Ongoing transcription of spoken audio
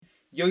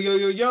Yo, yo,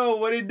 yo, yo,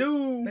 what it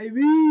do?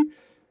 Baby!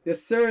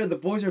 Yes, sir. The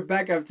boys are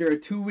back after a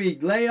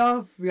 2-week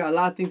layoff. We got a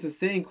lot of things to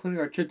say, including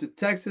our trip to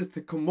Texas,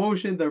 the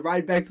commotion, the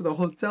ride back to the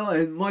hotel,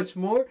 and much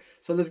more.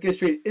 So let's get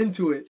straight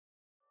into it.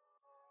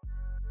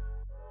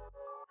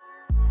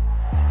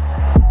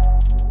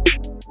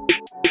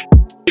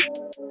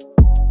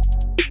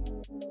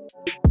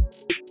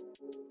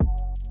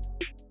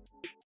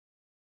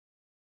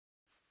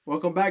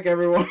 Welcome back,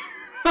 everyone.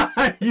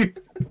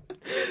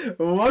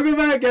 Welcome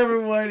back,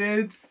 everyone.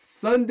 It's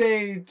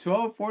Sunday,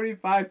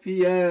 12:45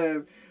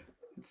 p.m.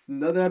 It's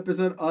another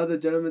episode of the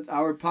Gentleman's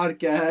Hour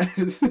podcast.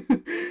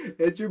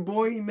 It's your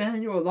boy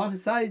Emmanuel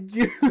alongside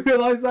you,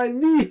 alongside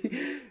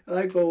me.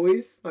 Like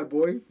always, my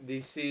boy.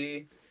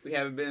 DC, we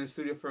haven't been in the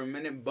studio for a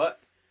minute,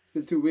 but It's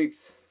been 2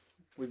 weeks.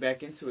 we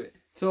back into it.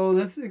 So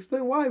let's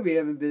explain why we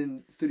haven't been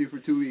in the studio for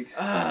 2 weeks.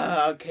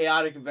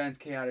 Chaotic events.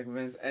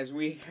 As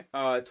we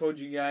told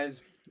you guys,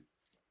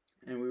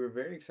 and we were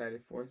very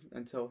excited for it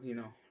until,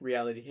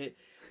 reality hit.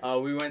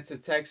 We went to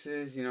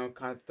Texas,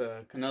 caught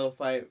the Canelo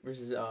fight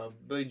versus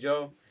Billy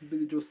Joe.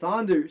 Billy Joe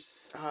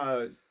Saunders.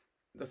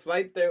 The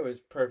flight there was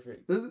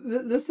perfect.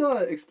 Let's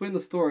explain the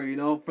story,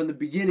 from the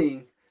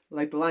beginning.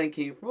 Like the line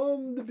came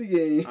from the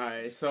beginning.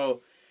 Alright,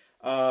 so,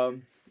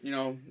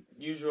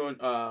 usual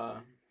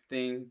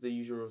things, the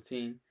usual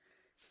routine.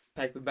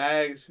 Pack the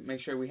bags,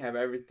 make sure we have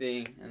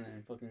everything, and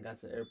then fucking got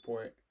to the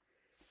airport.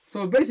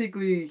 So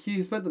basically,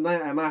 he spent the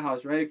night at my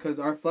house, right? Because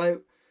our flight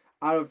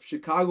out of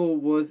Chicago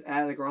was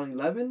at like around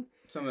 11.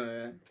 Something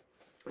like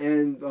that.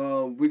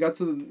 And we got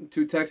to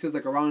Texas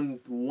like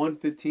around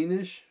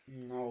 1:15ish.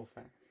 No,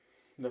 fam.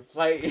 The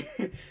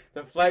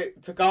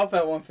flight took off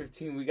at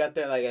 1:15. We got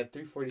there like at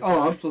 3:47.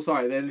 Oh, I'm so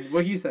sorry. Then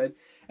what he said.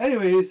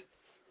 Anyways,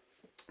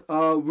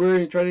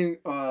 we're trying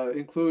to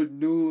include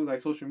new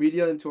like social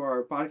media into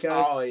our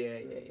podcast. Oh yeah.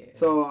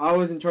 So I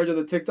was in charge of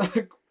the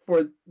TikTok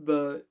for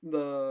the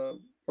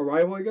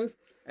arrival, I guess.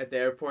 At the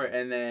airport,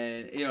 and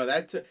then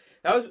that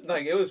was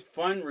like, it was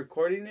fun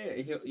recording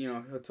it.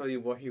 He'll tell you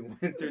what he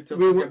went through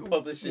to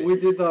publish it. We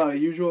did the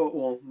usual.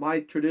 Well, my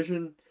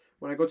tradition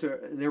when I go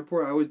to an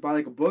airport, I always buy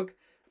like a book.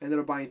 I ended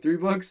up buying 3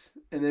 books,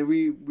 and then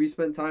we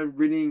spent time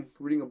reading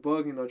a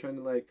book. Trying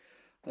to like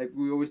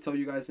we always tell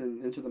you guys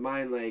in Into the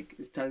Mind, like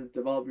it's time to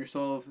develop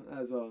yourself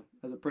as a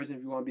person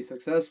if you want to be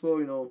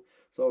successful.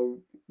 So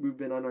we've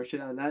been on our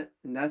shit on that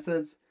in that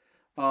sense.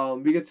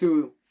 We get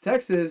to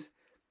Texas.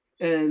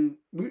 And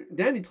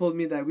Danny told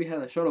me that we had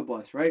a shuttle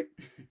bus, right?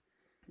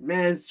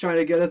 Man's trying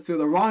to get us to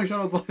the wrong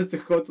shuttle bus to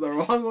go to the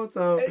wrong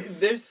hotel.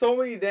 There's so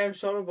many damn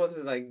shuttle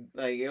buses. Like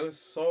it was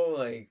so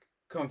like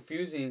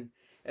confusing.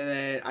 And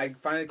then I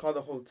finally called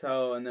the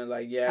hotel, and they're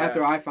like, yeah.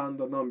 After I found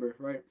the number,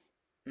 right?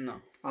 No.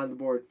 On the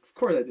board, of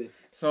course I did.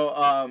 So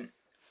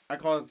I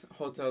called the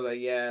hotel, like,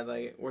 yeah,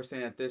 like we're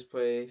staying at this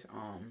place.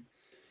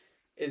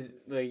 Is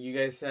like you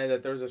guys said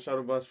that there was a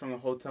shuttle bus from the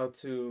hotel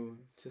to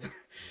the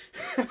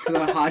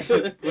Hyatt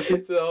to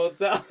the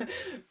hotel.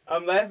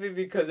 I'm laughing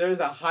because there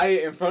was a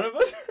Hyatt in front of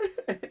us.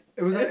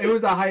 It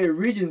was the Hyatt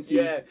Regency.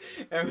 Yeah,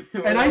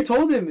 and I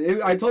told him,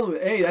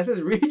 hey, that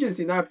says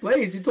Regency, not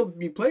place. You told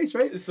me place,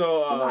 right?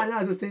 So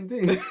it's the same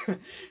thing.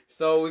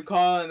 So we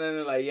call, and then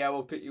they're like, yeah,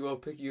 we'll pick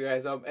you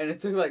guys up, and it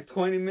took like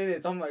 20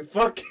 minutes. I'm like,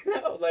 fucking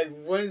hell, like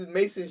when's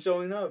Mason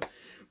showing up?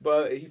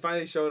 But he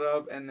finally showed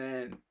up, and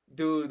then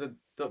dude,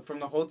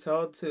 from the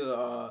hotel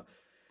to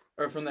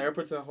or from the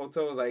airport to the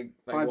hotel was like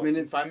 5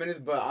 minutes. 5 minutes,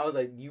 but I was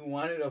like, you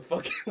wanted to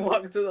fucking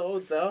walk to the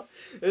hotel?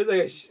 It was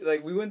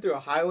like we went through a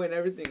highway and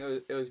everything.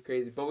 It was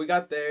crazy, but we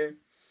got there.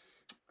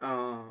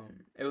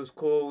 It was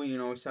cool. We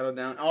settled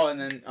down. Oh, and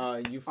then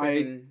you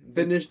freaking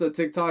finished the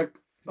TikTok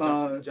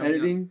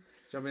editing.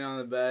 Jumping on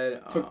the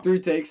bed. Took 3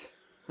 takes.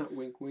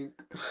 Wink, wink.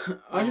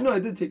 Actually, no, I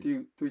did take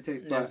 3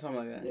 takes. Yeah, something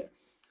like that. Yeah.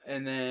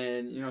 And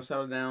then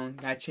settled down.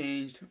 Got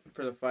changed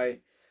for the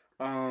fight.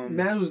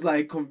 Man was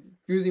like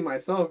confusing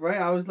myself, right?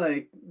 I was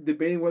like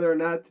debating whether or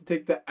not to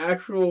take the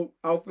actual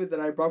outfit that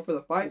I brought for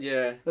the fight.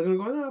 Yeah. I was gonna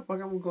go,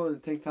 fuck, I'm gonna go in the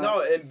tank top.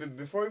 No,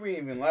 before we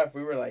even left,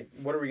 we were like,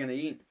 what are we gonna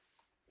eat?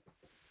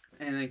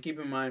 And then keep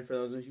in mind, for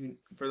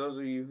those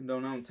of you who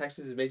don't know,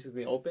 Texas is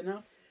basically open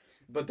now,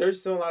 but there's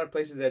still a lot of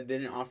places that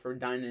didn't offer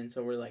dine-in.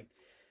 So we're like,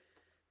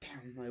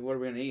 damn, like what are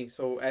we gonna eat?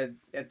 So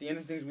at the end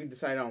of things, we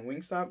decided on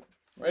Wingstop,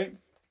 right?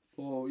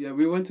 Oh yeah,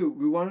 we wanted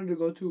to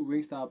go to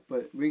Wingstop,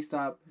 but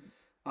Wingstop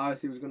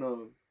obviously was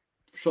gonna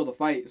show the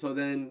fight. So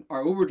then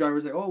our Uber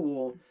driver's like, oh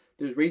well,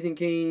 there's Raising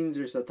Cane's,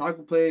 there's a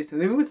taco place,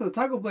 and then we went to the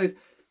taco place.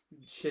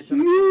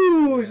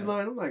 Huge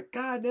line. I'm like,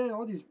 god damn,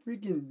 all these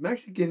freaking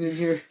Mexicans in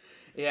here.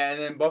 Yeah,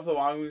 and then Buffalo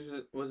Wild Wings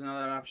was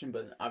another option,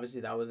 but obviously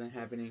that wasn't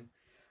happening.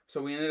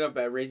 So we ended up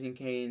at Raising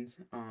Cane's.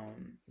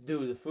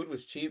 Dude, the food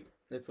was cheap.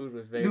 The food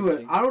was very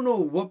cheap. I don't know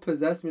what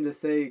possessed me to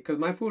say, because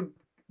my food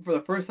for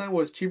the first time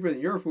was cheaper than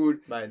your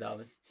food. By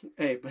 $1.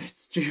 Hey, but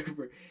it's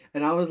cheaper.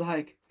 And I was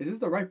like, is this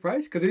the right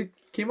price? Because it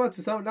came out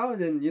to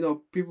 $7,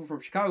 and, people from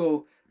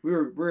Chicago,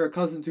 we're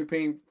accustomed to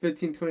paying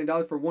 $15,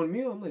 $20 for one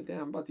meal. I'm like,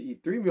 damn, I'm about to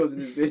eat 3 meals in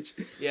this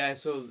bitch. Yeah,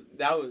 so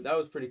that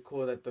was pretty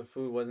cool that the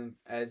food wasn't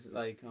as,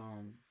 like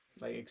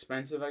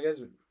expensive, I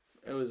guess.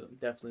 It was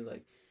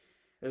definitely,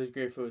 It was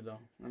great food though.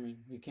 I mean,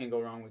 you can't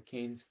go wrong with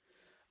Cane's.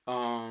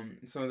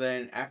 So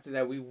then after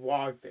that we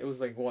walked. It was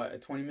like what, a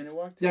 20-minute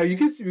walk? Yeah, you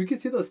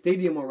could see the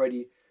stadium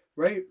already,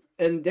 right?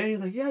 And Danny's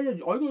like, yeah,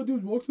 all you gotta do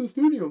is walk to the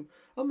stadium.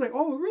 I'm like,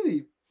 oh,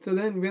 really? So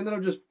then we ended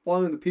up just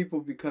following the people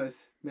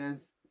because, man,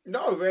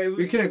 No, man,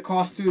 we couldn't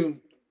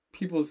costume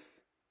people's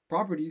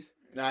properties.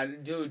 Nah,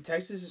 dude,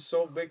 Texas is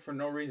so big for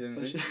no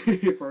reason.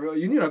 For real,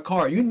 you need a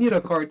car. You need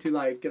a car to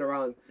like get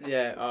around.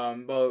 Yeah.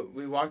 But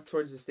we walked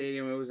towards the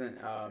stadium. It wasn't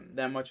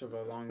that much of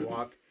a long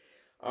walk.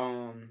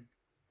 And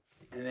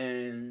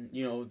then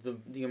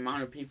the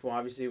amount of people,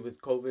 obviously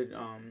with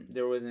COVID,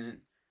 there wasn't.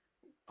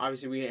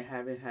 Obviously, we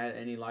haven't had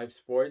any live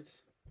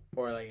sports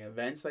or like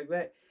events like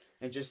that.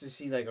 And just to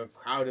see like a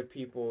crowd of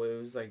people, it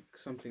was like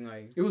something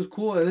like... It was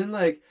cool. And then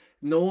like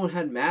no one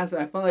had masks.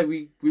 I felt like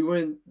we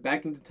went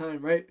back into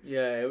time, right?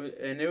 Yeah,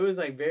 it was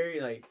like very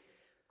like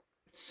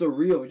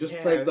surreal.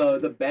 Just like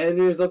the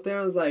banners up there.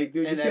 I was like,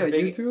 dude, you see on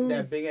YouTube?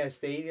 That big ass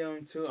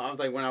stadium too. I was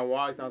like, when I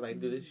walked, I was like,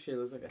 dude, this shit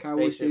looks like a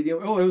Cowboy spaceship. Stadium.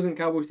 Oh, it was in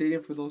Cowboy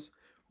Stadium for those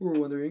who were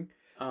wondering.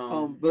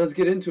 But let's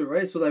get into it,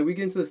 right? So like we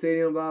get into the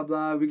stadium, blah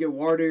blah. We get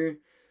water.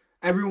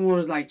 Everyone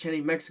was like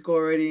chanting Mexico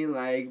already,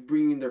 like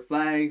bringing their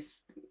flags.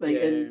 Like,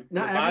 and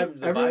not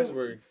the vibes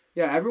were...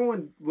 Yeah,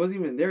 everyone wasn't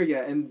even there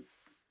yet, and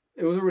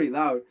it was already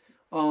loud.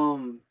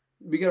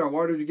 We get our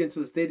water, we get into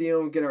the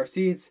stadium, get our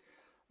seats.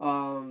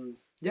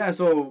 Yeah,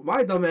 so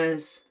my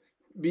dumbass,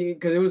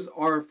 because it was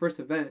our first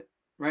event,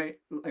 right?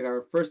 Like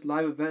our first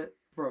live event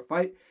for a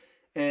fight,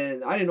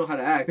 and I didn't know how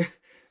to act.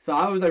 So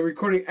I was like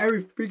recording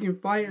every freaking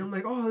fight, and I'm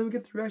like, oh, let me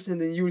get the reaction,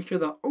 and then you would hear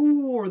the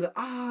ooh or the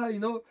ah,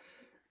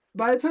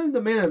 By the time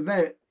the main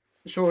event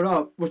showed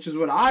up, which is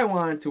what I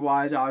wanted to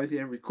watch, obviously,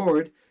 and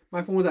record,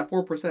 my phone was at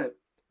 4%.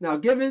 Now,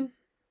 given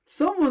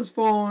someone's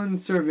phone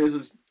service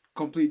was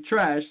complete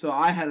trash, so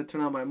I had to turn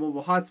on my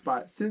mobile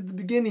hotspot since the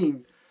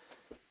beginning.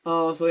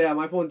 So yeah,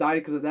 my phone died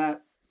because of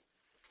that.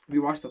 We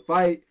watched the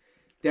fight.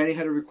 Danny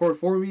had to record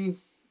for me,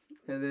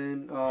 and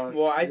then.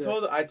 I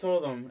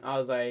told him, I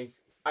was like,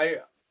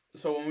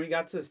 So when we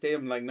got to the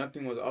stadium, like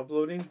nothing was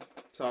uploading.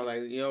 So I was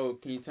like, yo,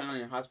 can you turn on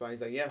your hotspot?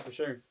 He's like, yeah, for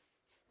sure.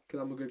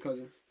 Because I'm a good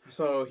cousin.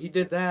 So he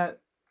did that,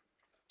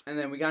 and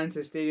then we got into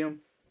the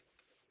stadium.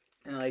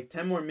 And like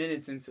 10 more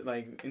minutes into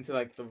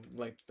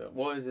the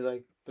what is it,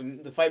 like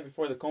the fight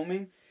before the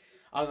co-main,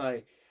 I was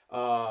like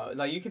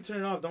you can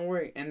turn it off, don't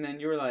worry. And then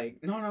you were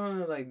like, no,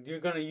 like you're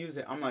gonna use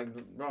it. I'm like,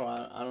 bro,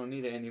 I don't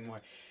need it anymore.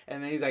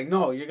 And then he's like,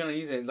 no, you're gonna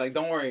use it. Like,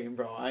 don't worry,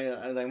 bro.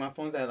 I like my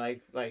phone's at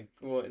like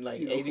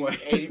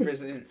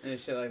 80% and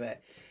shit like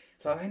that.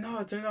 So I was like,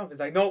 no, turn it off. It's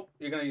like, nope,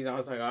 you're gonna use it. I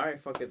was like, all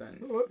right, fuck it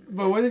then.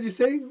 But what did you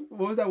say?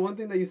 What was that one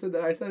thing that you said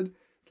that I said?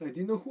 It's like, do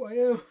you know who I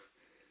am?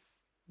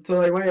 So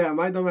like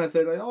my dumbass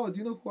said like, oh, do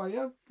you know who I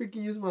am?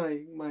 Freaking use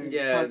my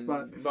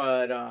hotspot.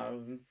 But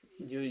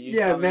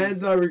you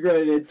man's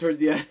regretted it towards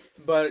the end.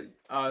 But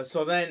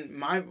so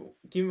then I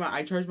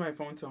charged my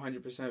phone to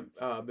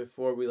 100%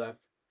 before we left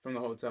from the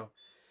hotel.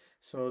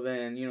 So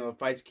then the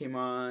fights came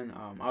on.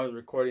 I was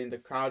recording. The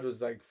crowd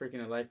was like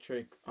freaking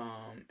electric.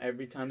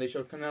 Every time they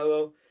showed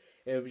Canelo,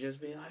 it would just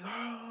be like,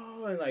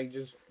 oh, and like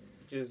just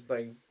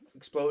like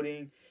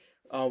exploding.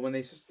 When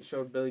they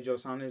showed Billy Joe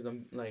Saunders,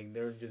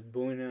 they were just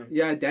booing him.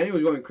 Yeah, Danny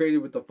was going crazy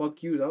with the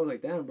fuck yous. I was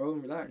like, damn, bro,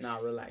 relax. Nah,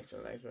 relax.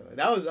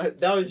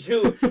 That was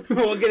you.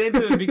 We'll get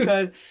into it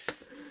because,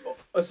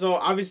 so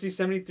obviously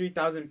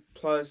 73,000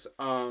 plus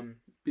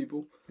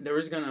people. There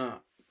was gonna,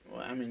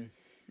 well, I mean,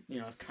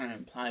 it's kind of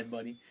implied,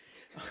 buddy.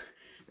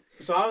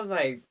 So I was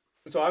like,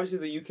 so obviously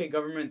the UK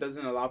government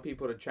doesn't allow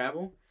people to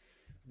travel,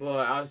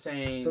 but I was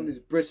saying some of these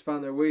Brits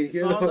found their way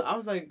here. So I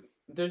was like,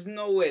 there's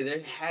no way.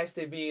 There has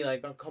to be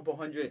like a couple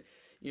hundred.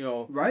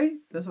 Right?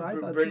 That's what I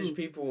thought British too.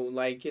 people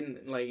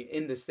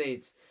in the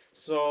States.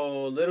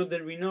 So little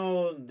did we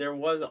know there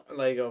was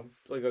like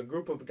a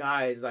group of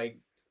guys like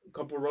a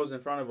couple rows in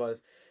front of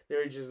us. They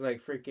were just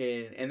like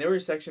freaking, and they were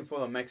a section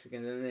full of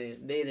Mexicans, and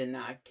they did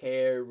not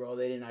care, bro.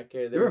 They did not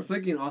care. They were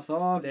flicking us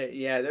off.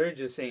 They were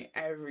just saying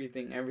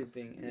everything,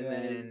 and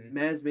then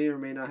man's may or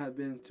may not have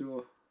been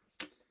to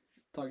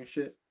talking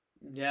shit.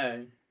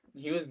 Yeah,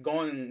 he was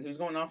going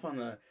off on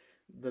the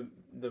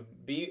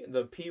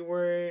P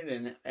word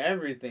and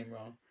everything,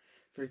 bro.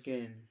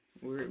 Freaking,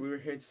 we were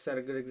here to set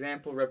a good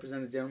example,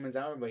 represent the gentleman's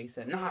hour, but he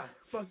said, nah,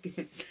 fuck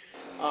it.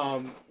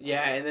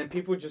 Yeah, and then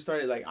people just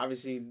started like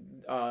obviously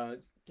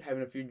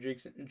having a few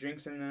drinks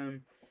in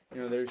them.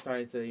 They were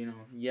starting to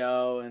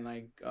yell and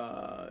like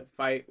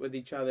fight with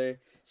each other.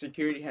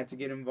 Security had to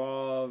get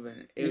involved,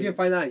 and you can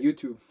find that on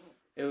YouTube.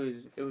 It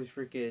was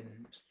freaking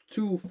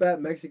two fat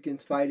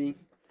Mexicans fighting.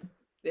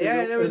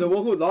 Yeah, the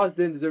one who lost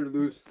didn't deserve to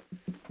lose.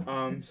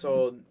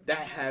 So that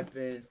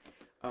happened.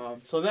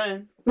 So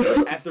then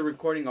after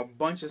recording a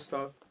bunch of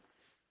stuff,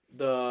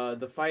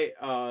 the fight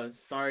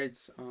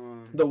starts.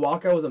 The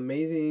walkout was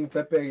amazing.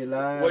 Pepe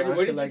Aguilar.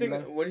 What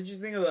did you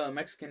think of the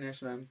Mexican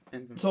national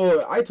anthem?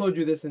 So I told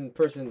you this in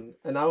person,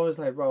 and I was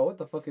like, bro, what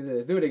the fuck is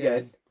this? Do it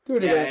again. Yeah. Do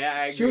it again. Yeah,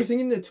 I agree. She was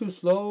singing it too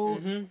slow,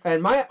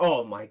 and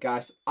oh my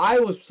gosh, I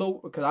was so,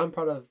 because I'm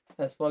proud of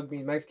as fuck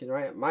being Mexican,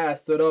 right? My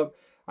ass stood up.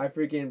 I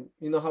freaking,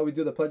 you know how we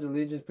do the Pledge of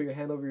Allegiance, put your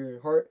hand over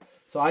your heart?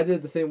 So I did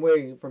it the same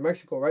way for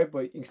Mexico, right?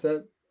 But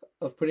instead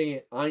of putting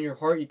it on your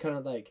heart, you kind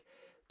of like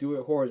do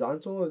it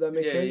horizontal, if that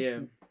makes sense. Yeah.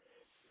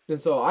 And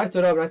so I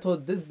stood up and I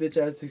told this bitch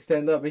ass to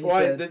stand up, and he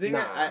said, the thing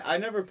nah. I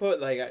never put,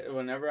 like,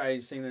 whenever I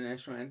sing the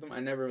national anthem, I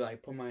never,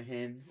 like, put my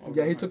hand over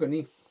Yeah, he took a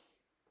knee.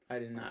 I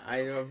did not. I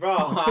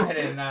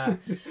did not.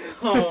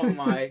 Oh,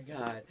 my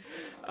God.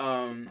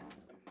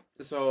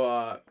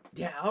 So,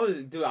 yeah,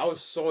 I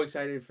was so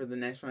excited for the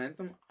national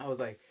anthem. I was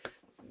like,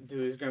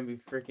 dude, it's gonna be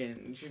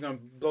freaking. She's gonna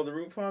blow the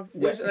roof off.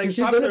 Yeah, Which, like, she's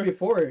done it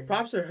before.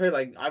 Props to her.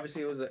 Like,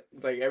 obviously, it was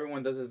like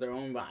everyone does it their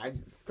own, but I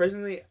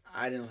personally,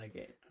 I didn't like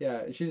it.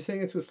 Yeah, she's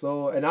singing too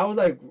slow, and I was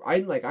like, I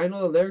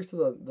know the lyrics to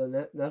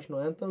the national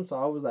anthem, so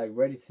I was like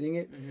ready to sing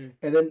it,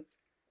 and then,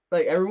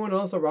 like, everyone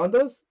else around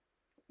us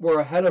were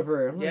ahead of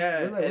her. I'm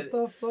like, what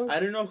the fuck? I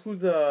don't know who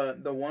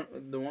the one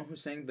who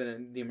sang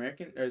the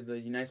American or the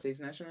United States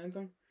national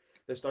anthem,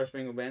 the Star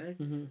Spangled Banner.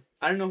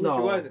 I don't know who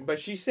she was, but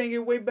she sang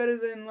it way better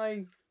than,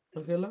 like.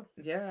 Angela?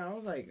 Yeah, I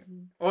was like,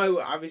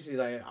 obviously,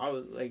 like, I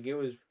was like, it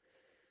was,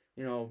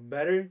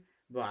 better,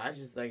 but I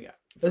just like.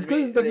 It's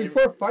because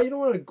before a fight, you don't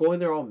want to go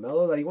in there all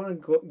mellow. Like, you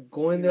want to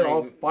go in there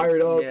all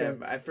fired up. Yeah,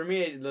 but for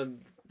me, the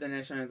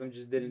national anthem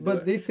just didn't.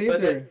 But they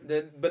saved her.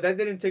 But that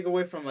didn't take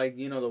away from, like,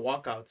 the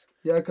walkouts.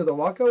 Yeah, because the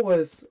walkout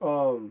was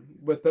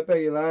with Pepe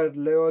Aguilar,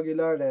 Leo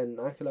Aguilar, and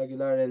Angela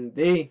Aguilar, and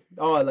they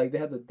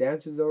had the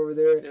dancers over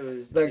there. It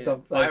was like the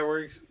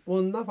fireworks.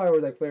 Well, not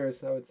fireworks, like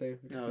flares, I would say.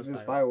 No, if it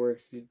was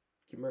fireworks, you'd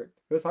get murked.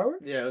 It was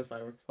fireworks? Yeah, it was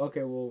fireworks.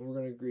 Okay, well, we're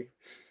gonna agree.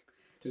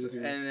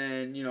 And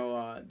then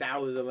that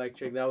was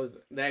electric.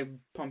 That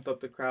pumped up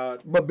the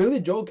crowd. But Billy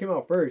Joel came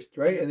out first,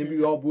 right? And then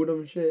we all booed him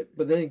and shit.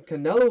 But then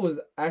Canelo was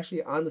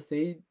actually on the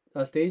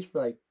stage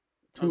for like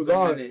too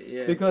long.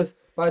 Yeah. Because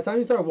by the time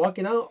he started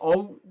walking out,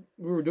 all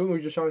we were doing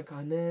was just shouting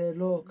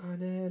Canelo,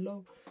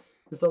 Canelo,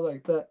 and stuff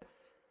like that.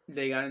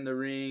 They got in the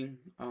ring.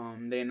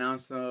 They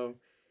announced them,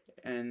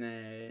 and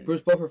then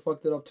Bruce Buffer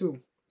fucked it up too.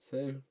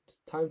 Said it's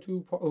time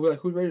to like,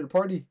 who's ready to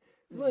party?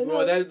 Like,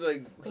 well, that's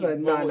like he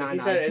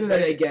said do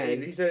that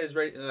again. He said it's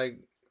ready. Like,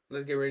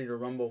 let's get ready to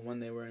rumble when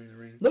they were in the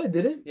ring. No, he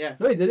didn't. Yeah.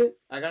 No, he didn't.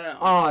 I got it.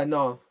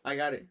 No. I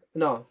got it.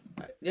 No.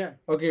 Yeah.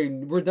 Okay,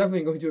 we're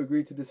definitely going to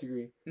agree to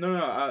disagree.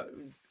 No.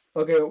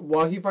 Okay,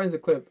 while he finds the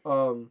clip,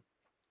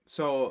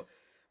 So,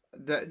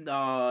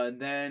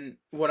 then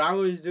what I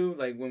always do,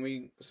 like, when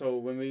we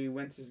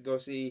went to go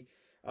see,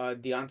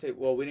 Deontay.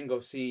 Well, we didn't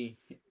go see,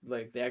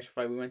 like, the actual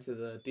fight. We went to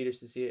the theaters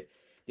to see it.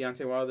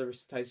 Deontay Wilder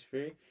versus Tyson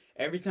Fury.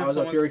 Every time I was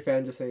a Fury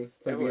fan, just saying.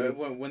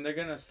 When they're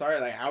gonna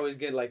start, like, I always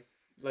get like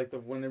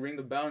when they ring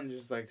the bell and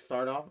just like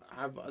start off.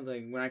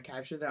 When I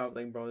captured that, I was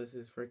like, bro, this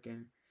is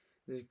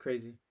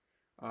crazy.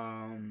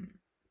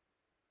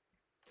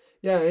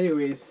 Yeah.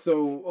 Anyways,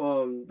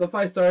 so the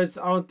fight starts.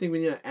 I don't think we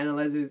need to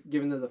analyze it,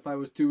 given that the fight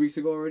was 2 weeks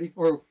ago already,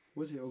 or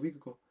was it a week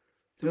ago?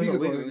 It was a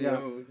week ago.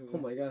 Yeah. Oh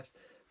my gosh.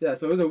 Yeah.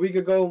 So it was a week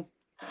ago.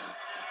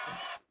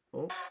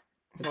 Oh,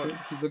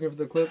 he's looking for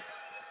the clip.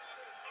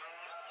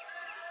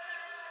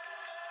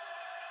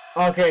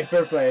 Okay,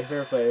 fair play.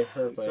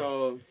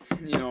 So,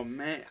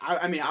 man,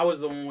 I mean, I was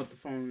the one with the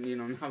phone,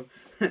 not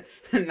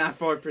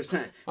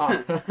 4%.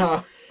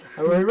 I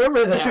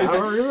remember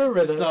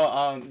that.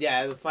 So,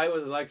 yeah, the fight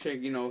was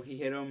electric. He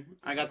hit him.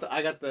 I got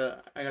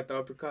the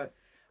uppercut.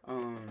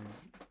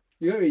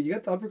 You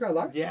got the uppercut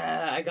live?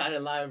 Yeah, I got it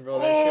live,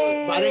 bro. That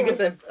shit. But I didn't get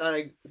that,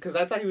 because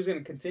I thought he was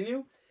gonna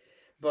continue.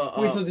 But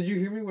wait, so did you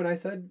hear me when I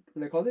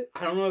called it?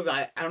 I don't know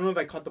if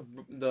I caught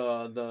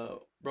the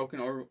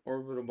broken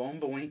orbital bone,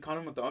 but when he caught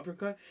him with the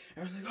uppercut,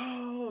 I was like,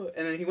 oh,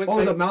 and then he went. Oh,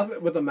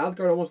 with the mouth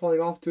guard almost falling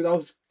off too. That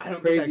was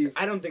crazy.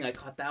 I don't think I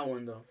caught that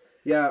one though.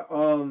 Yeah.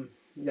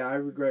 Yeah, I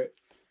regret.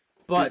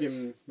 But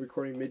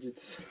recording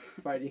midgets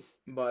fighting.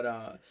 But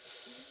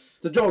it's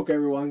a joke,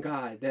 everyone.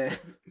 God damn.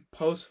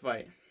 Post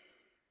fight.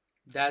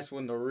 That's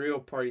when the real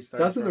party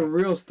starts. That's when the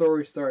real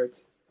story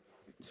starts.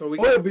 So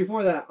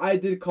before that, I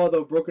did call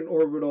the broken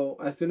orbital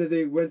as soon as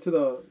they went to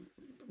the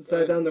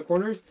side down the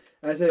corners.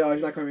 I said, "Oh,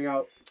 he's not coming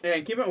out." Yeah,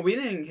 and keep it. We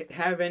didn't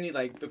have any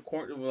like the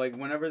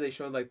whenever they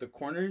showed like the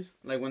corners,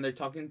 like when they're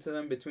talking to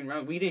them between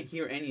rounds, we didn't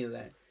hear any of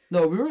that.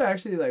 No, we were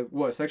actually like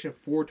section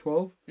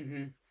 412,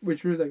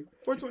 which was like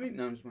 420.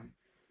 No, I'm just fine.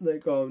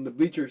 Like the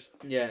bleachers.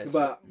 Yes.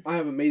 But I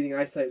have amazing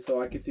eyesight,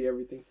 so I can see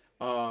everything.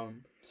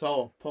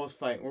 So post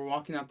fight, we're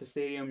walking out the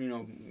stadium. We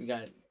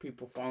got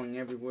people falling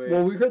everywhere.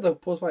 Well, we heard the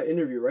post fight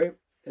interview, right?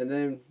 And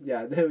then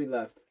we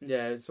left.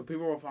 Yeah, so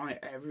people were falling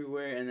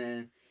everywhere, and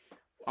then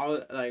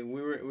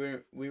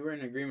we were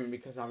in agreement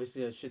because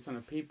obviously a shit ton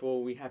of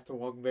people. We have to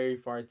walk very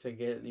far to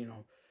get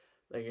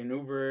like an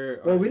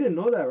Uber. Well, we didn't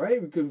know that,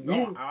 right? Because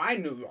I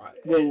knew.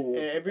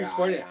 Every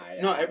sport. Yeah.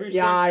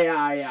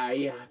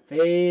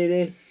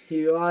 Baby,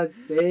 he wants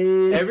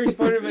baby. Every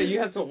sport event, you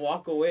have to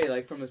walk away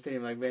like from the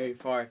stadium, like very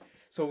far.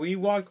 So we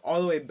walk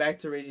all the way back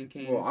to Raising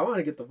Cane's. Well, I want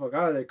to get the fuck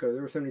out of there because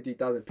there were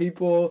 73,000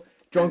 people,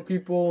 drunk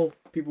people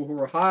who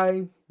were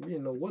high. We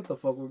didn't know what the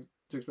fuck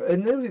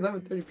And then it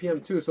was 11:30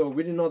 p.m. too, so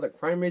we didn't know the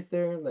crime rates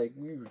there. Like,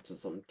 we were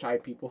just some chai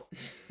people.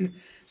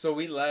 So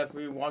we left.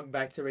 We walked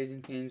back to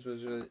Raising Cane's,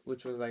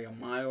 which was like a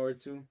mile or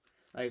two,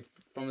 like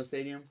from the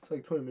stadium. It's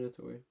like 20 minutes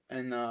away.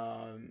 And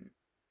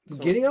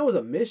getting out was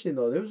a mission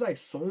though. There was like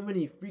so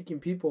many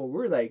freaking people.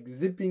 We're like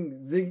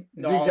zigzagging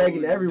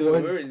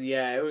everyone.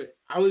 Dude,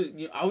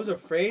 I was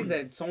afraid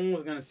that someone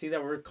was gonna see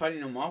that we're cutting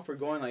them off or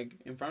going like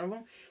in front of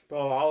them.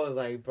 Bro, I was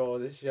like, bro,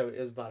 this shit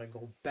is about to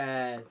go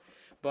bad.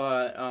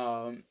 But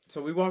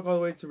so we walk all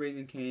the way to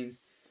Raising Cane's.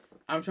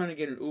 I'm trying to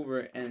get an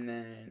Uber, and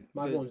then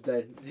my phone's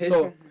dead.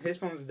 His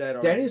phone's dead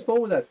already. Danny's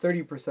phone was at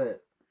 30%.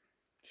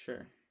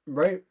 Sure.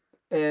 Right,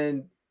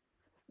 and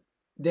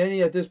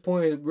Danny at this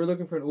point, we're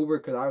looking for an Uber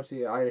because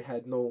obviously I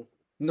had no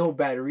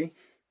battery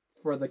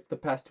for like the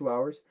past 2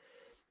 hours,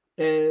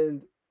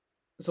 and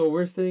so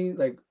we're sitting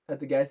like at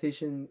the gas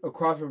station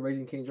across from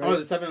Raising Cane's. Right? Oh,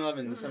 the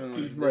 7-Eleven.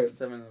 Right.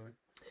 The 7-Eleven.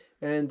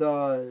 And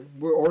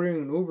we're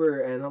ordering an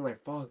Uber, and I'm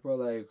like, fuck, bro,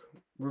 like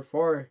we're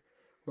far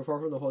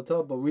from the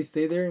hotel, but we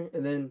stay there,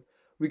 and then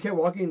we kept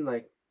walking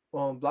like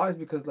blocks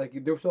because like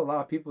there was still a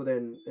lot of people there,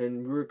 and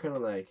we were kind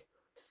of like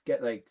sketch.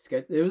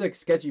 It was like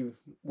sketchy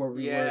where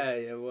we were. Yeah,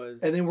 it was.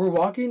 And then we're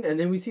walking, and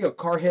then we see a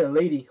car hit a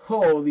lady.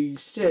 Holy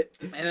shit!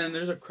 And then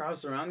there's a crowd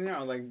surrounding her. I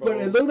was like, bro. But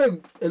it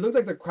looked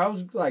like the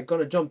crowd's like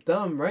gonna jump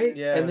them, right?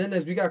 Yeah. And then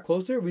as we got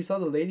closer, we saw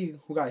the lady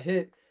who got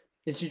hit,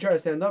 and she tried to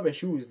stand up, and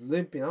she was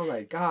limping. I'm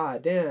like,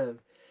 God damn.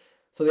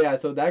 So yeah,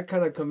 so that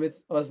kind of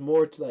convinced us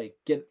more to like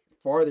get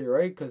farther,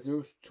 right? Because there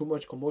was too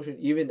much commotion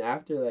even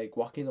after like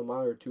walking a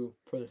mile or two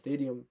from the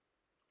stadium.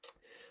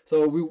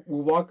 So we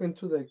walk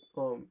into like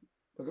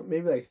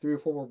maybe like 3 or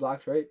 4 more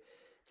blocks, right?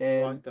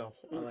 And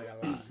like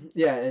a lot.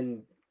 Yeah,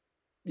 and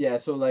yeah,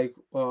 so like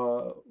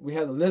we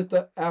had the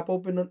Lyft app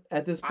open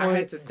at this point. I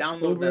had to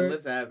download that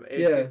Lyft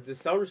app. The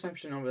cell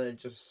reception over there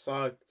just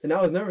sucked. And I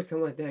was nervous because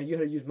I'm like, damn, you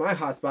had to use my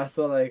hotspot.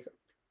 So like,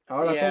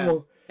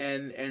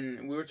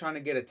 and we were trying to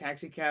get a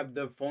taxi cab.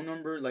 The phone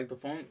number, like my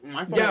phone,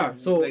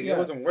 it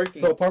wasn't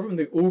working. So apart from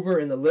the Uber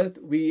and the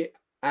Lyft, we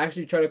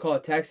actually tried to call a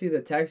taxi.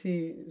 The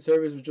taxi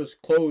service was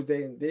just closed.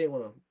 They didn't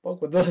want to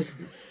fuck with us.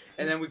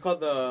 And then we called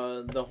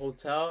the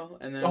hotel,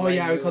 and then we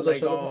called the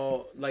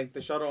shuttle.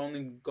 The shuttle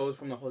only goes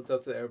from the hotel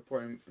to the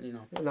airport, and you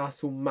know.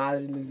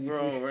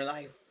 Bro, we're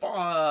like,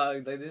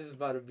 fuck, like this is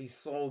about to be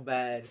so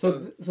bad.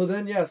 So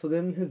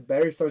then his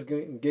battery starts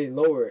getting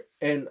lower,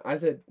 and I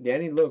said,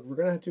 Danny, look, we're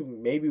gonna have to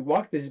maybe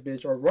walk this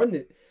bitch or run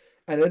it.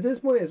 And at this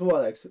point, it's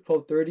what, like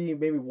 12:30,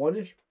 maybe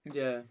 1ish.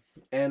 Yeah.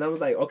 And I was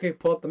like, okay,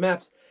 pull up the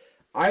maps.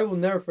 I will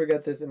never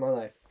forget this in my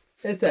life.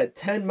 It said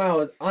 10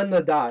 miles on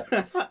the dot.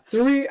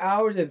 3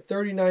 hours and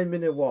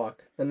 39-minute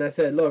walk. And I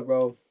said, look,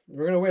 bro,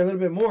 we're going to wait a little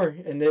bit more.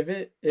 And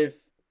if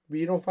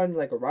we don't find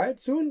like a ride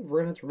soon,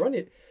 we're going to have to run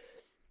it.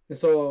 And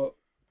so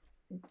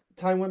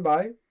time went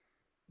by.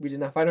 We did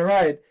not find a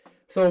ride.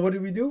 So what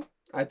did we do?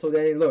 I told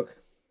Danny, look,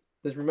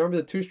 just remember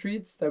the 2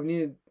 streets that we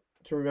needed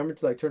to remember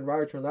to like turn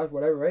right or turn left,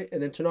 whatever, right?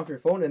 And then turn off your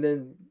phone, and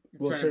then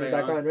we'll turn it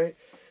back on, right?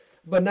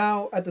 But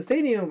now at the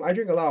stadium, I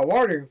drink a lot of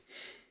water.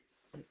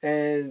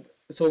 And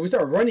so we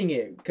started running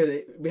it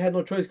because we had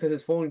no choice because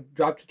his phone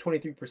dropped to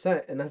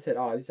 23%. And I said,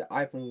 oh, these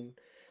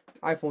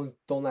iPhones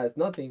don't last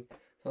nothing.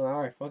 So I'm like,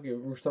 all right, fuck it.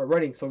 We'll start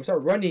running. So we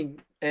start running,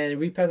 and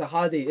we passed a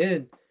Holiday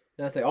Inn.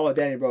 And I was like, oh,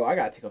 Danny, bro, I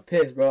got to take a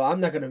piss, bro. I'm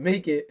not going to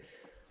make it.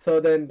 So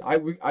then I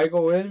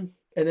go in,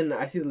 and then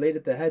I see the lady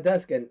at the head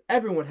desk, and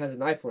everyone has an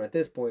iPhone at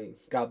this point.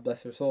 God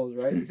bless their souls,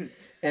 right?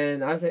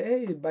 And I was like,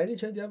 hey, by any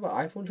chance, do you have an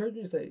iPhone charger?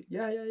 She's like,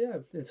 yeah.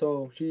 And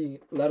so she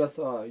let us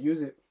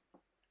use it.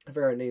 I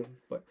forgot her name,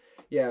 but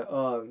yeah.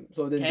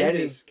 So then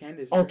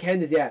Candace. Oh,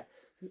 Candace, yeah.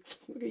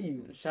 Look at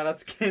you. Shout out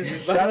to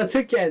Candace. Shout out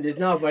to Candace.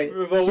 No, but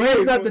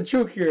she's not the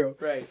true hero.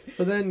 Right.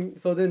 So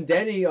then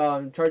Danny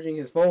charging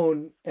his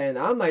phone, and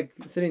I'm like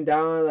sitting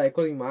down, like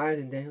closing my eyes,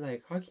 and Danny's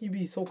like, how can you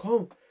be so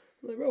calm?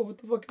 I'm like, bro, what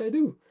the fuck can I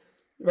do?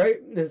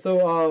 Right? And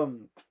so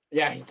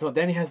so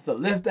Danny has the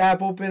Lyft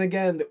app open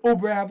again, the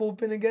Uber app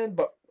open again,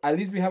 but at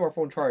least we have our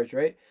phone charged,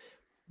 right?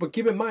 But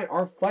keep in mind,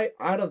 our flight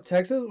out of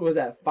Texas was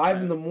at 5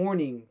 in the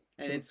morning.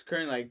 And it's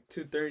currently like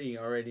 2:30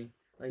 already.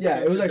 Like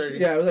it was like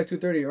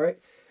 2:30, right?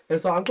 And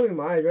so I'm closing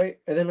my eyes, right?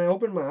 And then I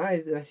open my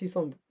eyes and I see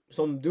some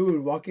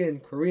dude walk in,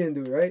 Korean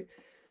dude, right?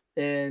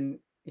 And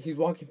he's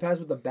walking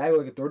past with a bag,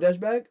 like a DoorDash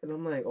bag, and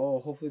I'm like,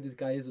 oh, hopefully this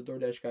guy is a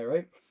DoorDash guy,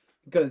 right?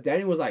 Because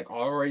Danny was like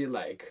already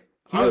like.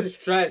 I was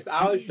stressed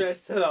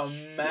to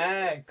the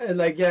max. And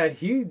like, yeah,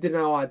 he did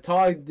not want to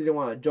talk, didn't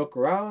want to joke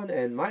around,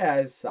 and my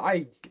ass,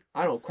 I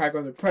don't crack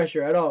under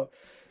pressure at all.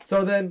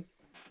 So then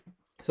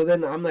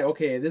I'm like,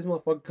 okay, if this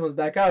motherfucker comes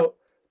back out,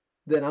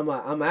 then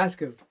I'm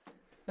asking.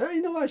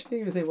 You know what? I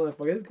shouldn't even say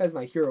motherfucker. This guy's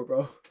my hero,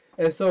 bro.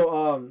 And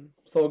so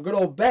good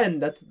old Ben,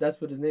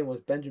 that's what his name was,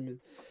 Benjamin.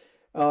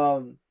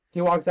 He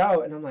walks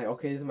out, and I'm like,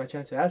 okay, this is my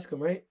chance to ask him,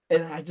 right?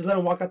 And I just let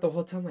him walk out the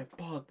whole time. I'm like,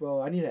 fuck, bro,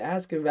 I need to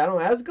ask him. If I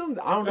don't ask him,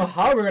 I don't know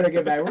how we're gonna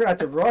get back. We're gonna have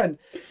to run.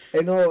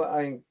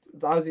 And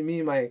obviously me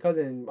and my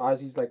cousin,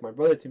 obviously he's like my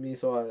brother to me,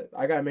 so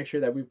I gotta make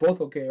sure that we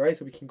both okay, right?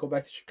 So we can go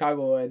back to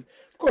Chicago and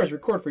of course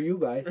record for you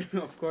guys.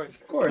 Of course.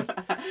 Of course.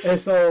 And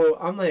so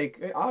I'm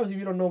like, obviously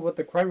we don't know what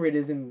the crime rate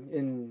is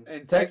in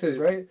Texas,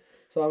 right?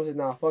 So I was just,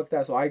 nah, fuck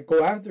that. So I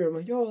go after him,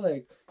 like, yo,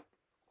 like,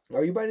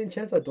 are you by any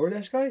chance a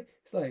DoorDash guy?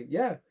 He's like,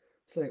 yeah.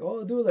 It's like,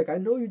 oh, dude, like, I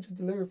know you just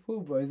deliver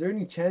food, but is there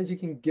any chance you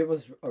can give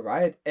us a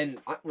ride? And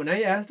when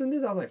I asked him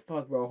this, I'm like,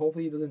 fuck, bro.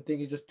 Hopefully he doesn't think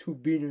he's just two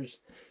beaners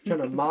trying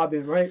to mob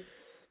him, right?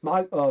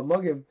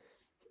 Mug him.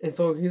 And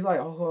so he's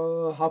like,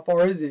 oh, how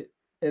far is it?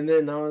 And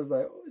then I was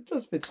like, oh,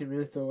 just 15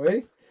 minutes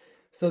away.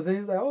 So then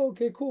he's like, oh,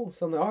 okay, cool.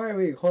 So I'm like, all right,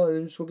 wait, hold on. Let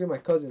me just go get my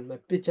cousin, my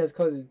bitch-ass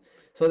cousin.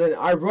 So then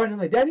I run. I'm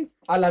like, Daddy,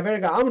 a la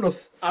verga,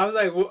 vámonos. I was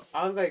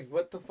like,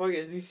 what the fuck?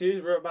 Is he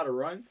serious? We're about to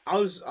run? I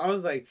was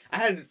like, I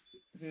had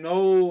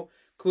no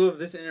clue of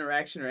this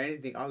interaction or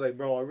anything. I was like,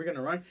 bro, are we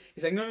gonna run?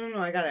 He's like, no,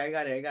 I got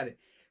it.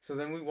 So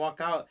then we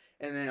walk out,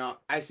 and then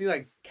I see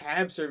like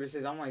cab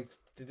services. I'm like,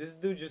 did this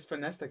dude just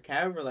finesse the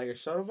cab or like a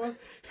shuttle bus?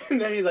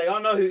 And then he's like, oh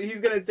no, he's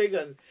gonna take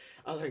us.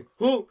 I was like,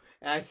 who?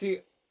 And I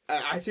see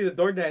the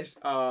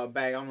DoorDash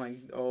bag. I'm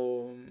like,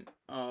 oh,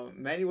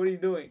 Manny, what are you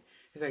doing?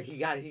 He's like, he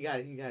got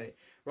it,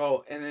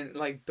 bro. And then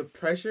like the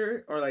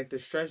pressure or like the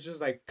stress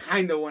just like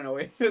kind of went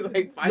away. It was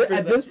like 5%.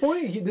 At this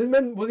point, this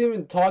man wasn't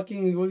even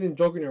talking. He wasn't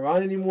joking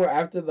around anymore.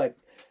 After like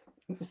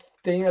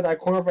staying at that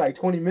corner for like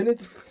 20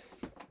 minutes,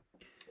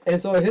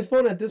 and so his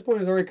phone at this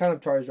point is already kind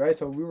of charged, right?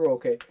 So we were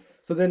okay.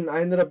 So then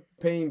I ended up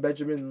paying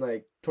Benjamin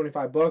like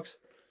 $25.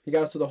 He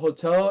got us to the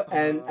hotel,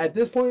 and at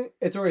this point,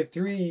 it's already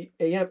 3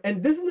 a.m.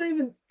 And this is not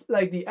even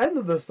like the end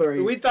of the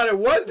story. We thought it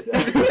was.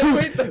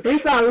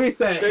 we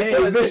said,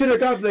 hey, mission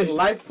accomplished.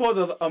 Life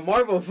pulled a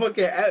Marvel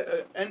fucking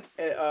an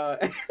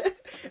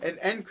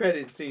end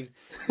credit scene.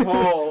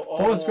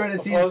 Post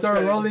credit scene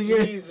started rolling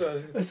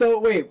in. So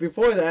wait,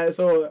 before that,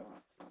 so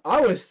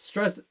I was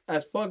stressed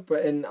as fuck,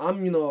 but and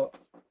I'm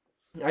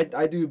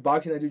I do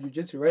boxing, I do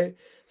jiu-jitsu, right?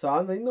 So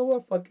I'm like, you know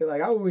what, fuck it. Like,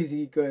 I always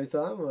eat good,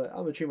 so I'm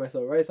gonna treat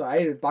myself, right? So I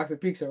ate a box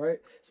of pizza, right?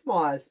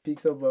 Small ass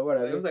pizza, but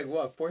whatever. It was like,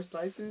 what, 4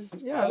 slices?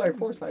 Yeah, like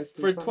 4 slices.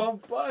 For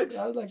 $12.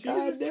 I was like,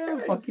 Jesus God damn,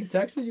 Christ. fucking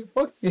Texas, you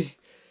fucked me.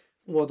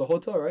 Well, the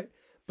hotel, right?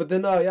 But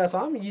then, yeah, so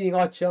I'm eating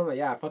all chill. I'm like,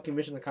 yeah, fucking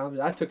mission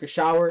accomplished. I took a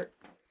shower.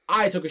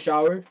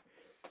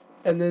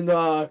 And then,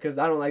 because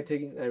I don't like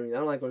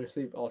going to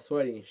sleep all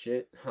sweaty and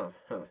shit.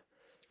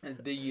 And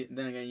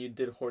then again, you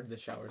did hoard the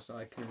shower, so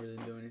I couldn't really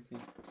do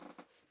anything.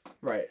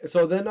 Right.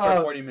 So then,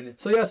 for 40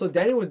 minutes. So yeah, so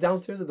Danny was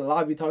downstairs at the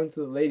lobby talking to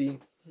the lady,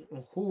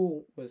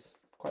 who was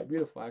quite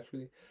beautiful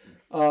actually.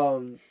 Yeah.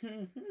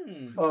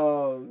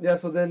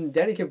 So then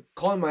Danny kept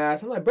calling my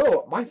ass. I'm like,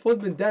 bro, my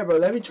phone's been dead, bro.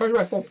 Let me charge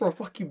my phone for a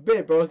fucking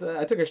bit, bro. So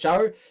I took a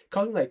shower.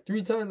 Called me like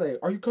 3 times. Like,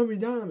 are you coming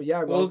down? I'm like,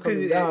 yeah, bro. Well,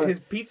 because his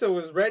pizza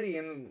was ready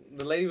and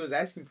the lady was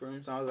asking for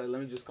him, so I was like, let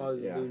me just call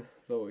this dude.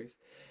 As always.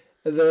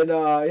 And then,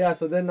 yeah,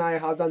 so then I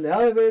hopped on the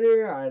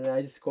elevator and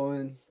I just go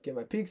and get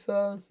my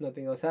pizza.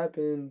 Nothing else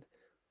happened.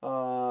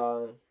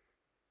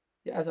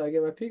 Yeah, so I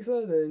get my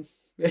pizza, then...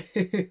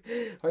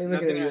 Are you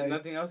looking at me like...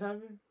 Nothing else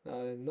happened?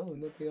 No,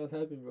 nothing else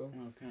happened, bro.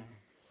 Okay.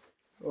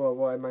 Oh,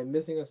 well, am I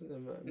missing us?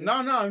 No,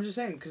 I'm just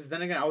saying, because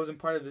then again, I wasn't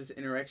part of this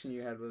interaction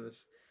you had with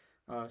us.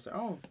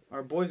 So,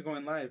 our boy's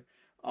going live.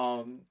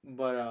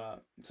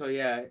 So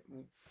yeah...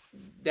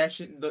 That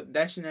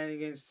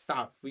shenanigans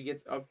stopped. We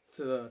get up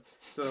to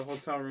the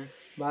hotel room.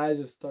 My eyes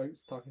just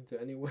starts talking to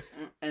anyone.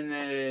 And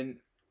then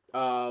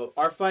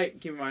our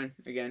flight, keep in mind,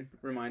 again,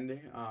 reminder,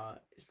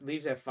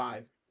 leaves at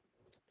 5.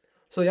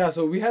 So yeah,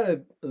 so we had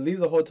to leave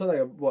the hotel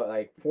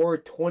like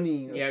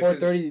 4:20,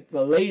 4:30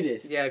 the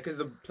latest. Yeah, because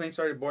the plane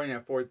started boarding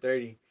at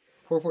 4:30.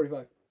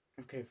 4:45.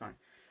 Okay, fine.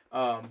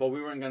 But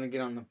we weren't gonna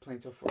get on the plane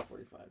till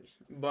 4:45.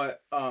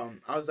 But I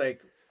was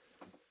like,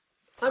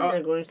 I'm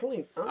not going to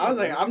sleep.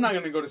 I'm not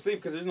going to go to sleep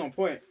because there's no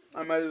point.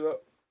 I might as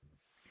well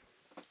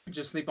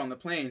just sleep on the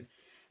plane.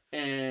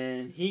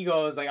 And he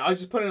goes, like, I'll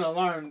just put an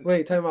alarm.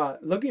 Wait, time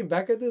out. Looking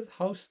back at this,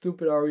 how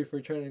stupid are we for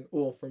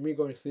for me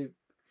going to sleep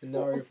and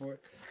not ready for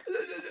it?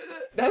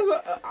 That's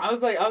what I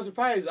was like. I was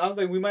surprised. I was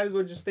like, we might as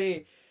well just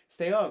stay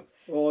up.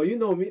 Well, you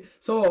know me.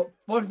 So,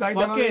 fun fact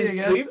about me,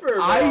 sleeper,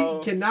 bro. I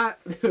cannot.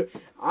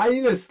 I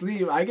need to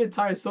sleep. I get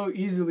tired so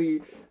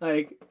easily.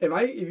 Like,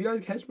 if you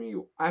guys catch me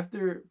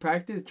after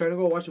practice trying to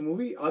go watch a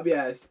movie, I'll be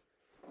ass.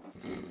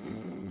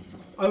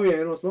 Oh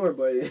yeah, I don't snore,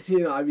 but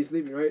I'll be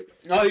sleeping, right?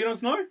 Oh, you don't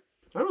snore?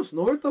 I don't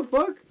snore. What the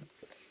fuck?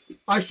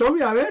 Show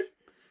me, a ver.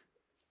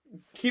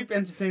 Keep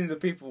entertaining the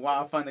people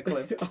while I find the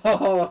clip.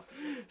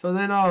 So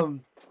then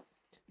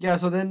yeah.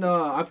 So then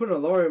I put an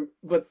alarm,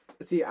 but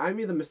see, I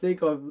made the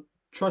mistake of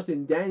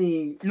trusting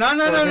Danny. No.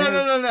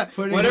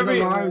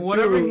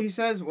 Whatever he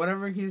says,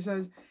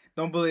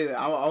 don't believe it.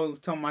 I'll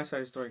tell my side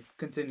of the story.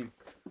 Continue.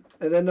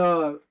 And then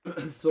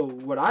so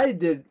what I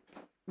did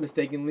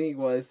mistakenly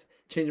was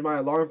change my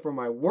alarm for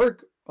my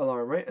work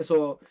alarm, right?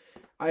 So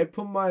I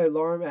put my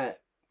alarm at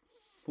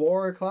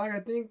 4 o'clock, I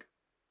think.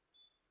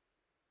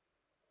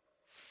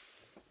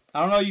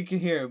 I don't know if you can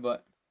hear it,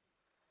 but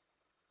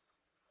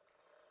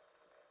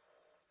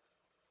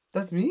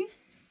that's me?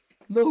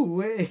 No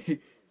way.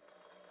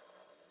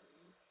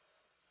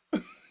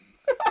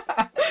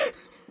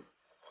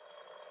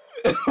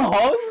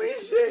 holy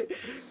shit!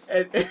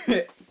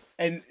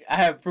 And I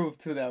have proof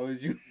too that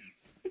was you.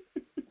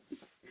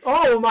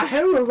 Oh, my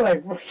head was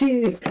like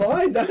fucking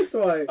inclined. That's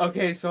why.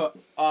 Okay, so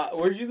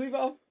where'd you leave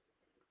off?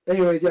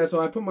 Anyways, yeah.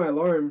 So I put my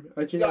alarm.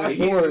 I changed my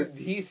door.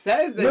 He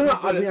says that. No,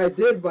 I mean I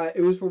did, but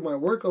it was for my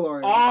work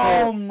alarm.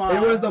 Oh so my!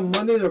 It was the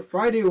Monday to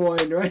Friday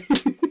one, right?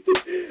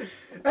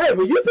 Hey,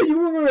 but you said you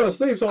were going to go to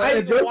sleep, so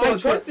I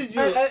trusted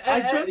you.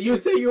 I trusted you.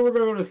 Said you were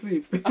going to go to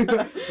sleep.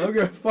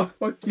 Okay,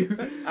 fuck you.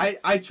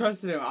 I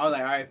trusted him. I was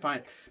like, all right,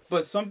 fine.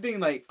 But something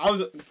like I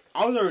was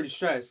already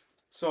stressed,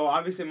 so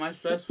obviously my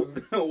stress was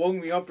woke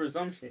me up or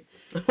some shit.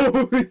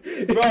 Bro,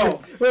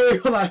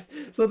 wait, hold on.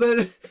 So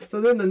then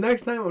the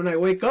next time when I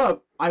wake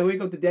up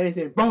to Danny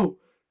saying, "Bro,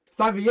 it's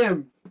 5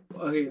 a.m."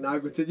 Okay, now I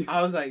continue.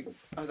 I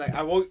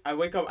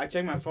wake up, I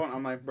check my phone.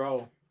 I'm like,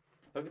 bro,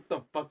 look at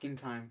the fucking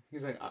time.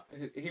 He's like,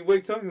 he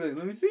wakes up. He's like,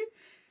 let me see.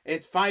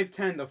 It's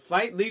 5:10. The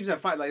flight leaves at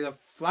 5. Like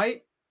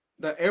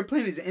the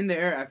airplane is in the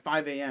air at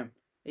 5 a.m.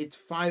 It's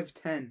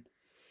 5:10.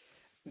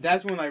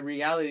 That's when like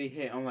reality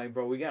hit. I'm like,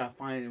 bro, we gotta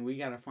find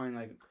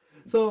like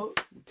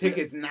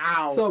tickets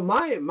now. So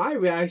my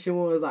reaction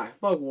was like,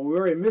 fuck, well we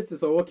already missed it,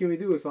 so what can we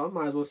do? So I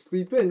might as well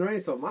sleep in,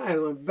 right? So my ass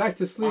went back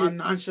to sleep. I'm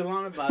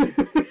nonchalant about it.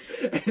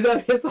 And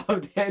that pissed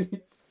off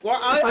Danny. Well,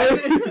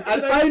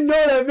 I know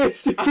that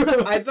pissed you.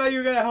 I thought you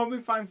were gonna help me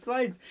find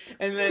flights,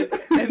 and then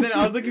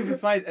I was looking for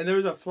flights, and there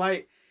was a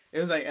flight. It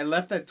was like it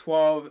left at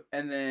 12,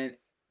 and then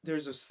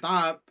there's a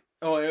stop.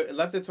 Oh, it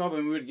left at 12,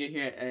 and we would get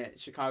here at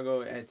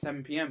Chicago at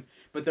 7 p.m.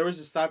 But there was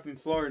a stop in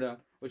Florida,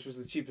 which was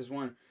the cheapest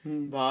one.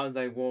 But I was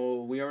like,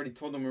 well, we already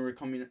told them we were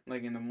coming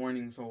like in the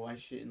morning, so I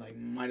should like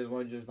might as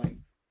well just like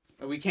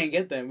we can't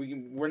get there.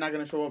 We're not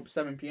gonna show up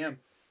 7 p.m.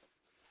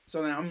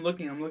 So then I'm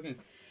looking, and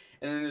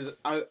then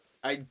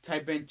I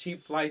type in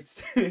cheap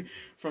flights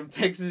from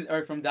Texas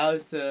or from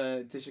Dallas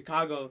to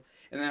Chicago,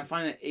 and then I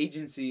find an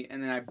agency,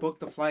 and then I book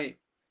the flight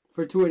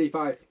for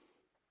 $285.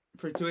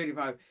 For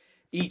 $285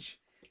 each.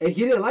 And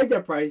he didn't like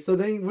that price, so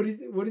then what did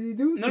he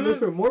do? He looked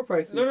for more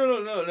prices.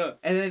 No.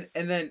 And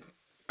then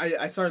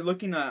I started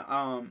looking at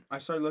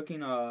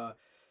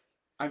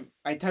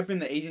I type in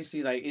the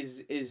agency like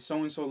is so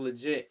and so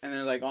legit, and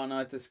they're like, oh no,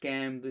 it's a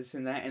scam, this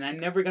and that, and I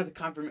never got the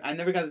I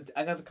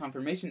got the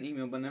confirmation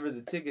email, but never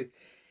the tickets,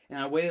 and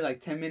I waited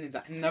like 10 minutes,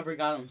 I never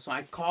got them, so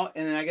I called,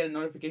 and then I get a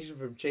notification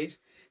from Chase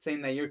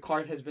saying that your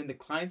card has been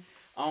declined.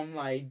 I'm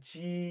like,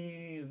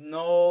 jeez,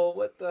 no,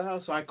 what the hell?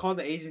 So I called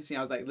the agency.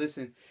 I was like,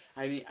 listen,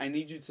 I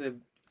need you to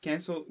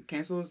cancel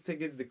those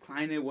tickets,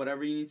 decline it,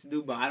 whatever you need to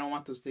do, but I don't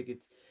want those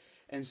tickets.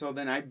 And so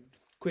then I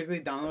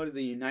quickly downloaded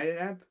the United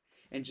app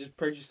and just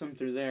purchased them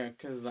through there,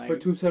 cause like for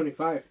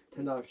 $275,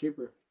 $10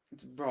 cheaper.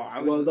 Bro,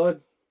 I was well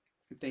done.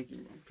 Thank you,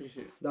 bro.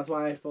 Appreciate it. That's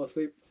why I fell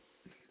asleep.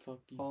 Fuck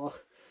you. Oh,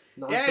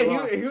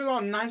 yeah, he was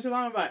all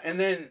nonchalant about it. And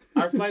then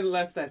our flight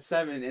left at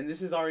 7, and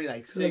this is already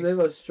like 6. Live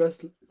a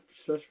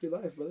stress-free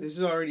life, brother. This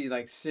is already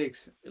like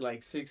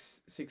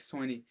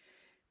 6:20,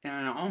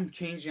 and I'm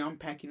changing, I'm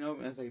packing up,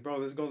 and it's like, bro,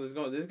 let's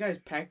go. This guy's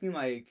packing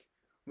like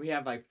we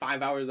have like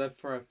 5 hours left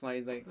for our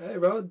flight. Like, hey,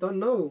 bro, don't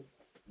know.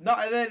 No,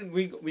 and then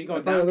we go I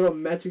down. found a little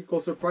magical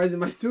surprise in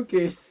my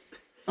suitcase.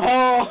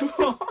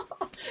 Oh,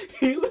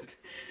 he looked.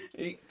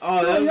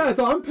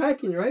 So I'm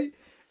packing, right,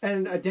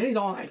 and Danny's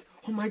all like,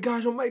 oh my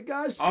gosh.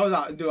 I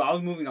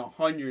was moving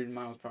 100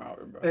 miles per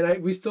hour, bro.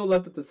 And we still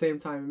left at the same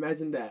time.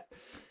 Imagine that.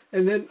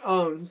 And then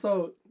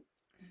so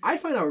I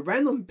find a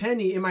random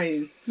penny in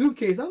my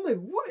suitcase. I'm like,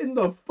 what in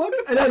the fuck?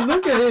 And I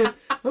look at him.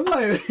 I'm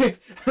like,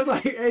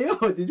 hey yo,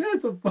 did you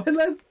have some fun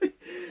last night?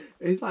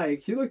 And he's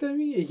like, he looked at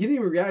me and he didn't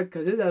even react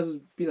because his ass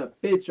was being a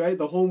bitch, right,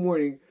 the whole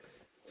morning.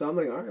 So I'm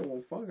like, all right, well,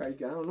 fuck, I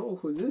don't know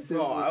who this is.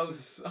 Bro, I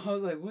was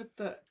like, what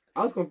the?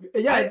 I was confused.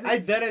 Yeah, I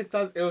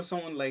thought it was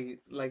someone like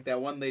that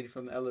one lady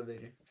from the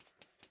elevator.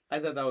 I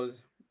thought that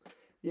was.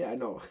 Yeah, I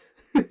know.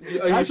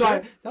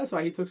 Sure? That's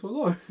why he took so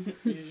long.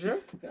 You sure?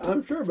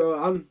 I'm sure,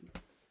 bro.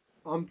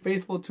 I'm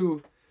faithful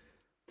to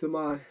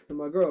my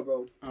girl,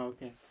 bro. Oh,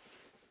 okay.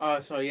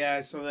 So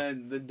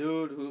then the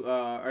dude who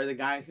or the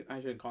guy,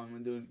 I should call him a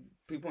dude.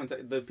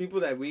 The people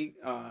that we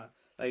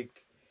that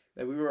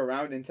we were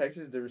around in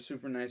Texas, they were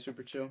super nice,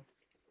 super chill.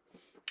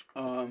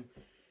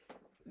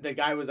 The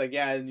guy was like,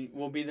 yeah,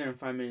 we'll be there in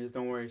 5 minutes,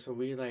 don't worry. So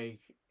we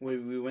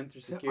went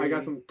through security. I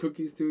got some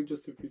cookies too,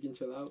 just to freaking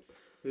chill out.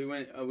 We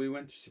went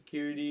through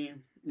security.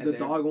 The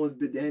dog almost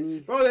bit Danny.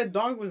 Bro, that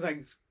dog was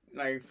like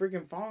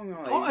freaking following me.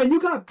 Like, and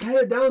you got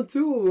patted down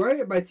too,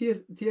 right? By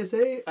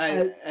TSA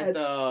at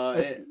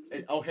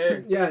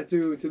O'Hare.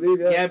 To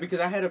leave. Yeah, because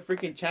I had a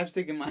freaking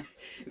chapstick in my.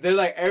 They're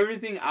like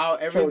everything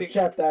out, everything.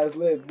 Chapped ass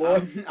lip,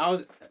 boy.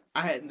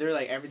 They're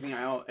like everything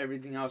out.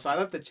 So I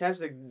left the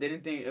chapstick.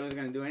 Didn't think it was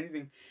gonna do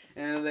anything,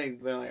 and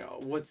they're like,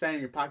 oh, what's that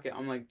in your pocket?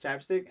 I'm like,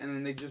 chapstick, and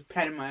then they just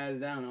patted my ass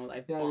down. I was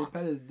like, yeah, they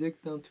patted his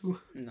dick down too.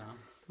 No.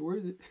 Where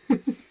is it?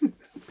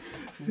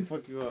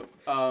 Fuck you up.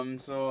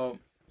 So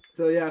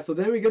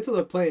then we get to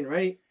the plane,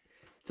 right?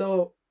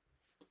 So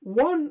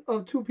one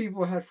of two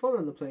people had fun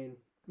on the plane.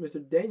 Mr.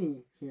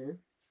 Danny here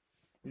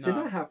did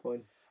not have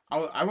fun.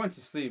 I went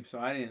to sleep, so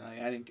I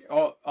didn't care.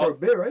 For a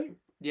bit, right?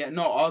 Yeah,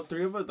 no, all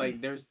three of us,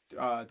 like, there's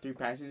 3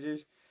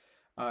 passengers,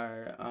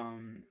 are,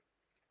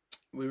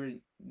 we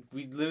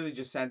literally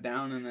just sat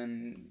down and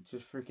then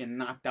just freaking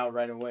knocked out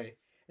right away.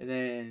 And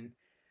then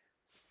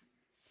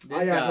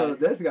So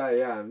this guy,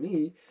 yeah,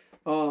 me.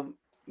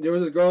 There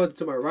was this girl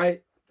to my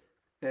right,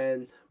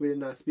 and we did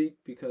not speak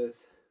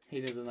because.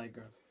 he doesn't like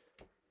girls.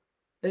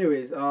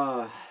 Anyways,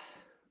 so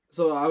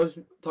I was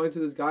talking to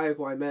this guy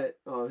who I met.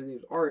 His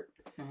name's Art,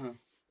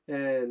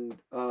 and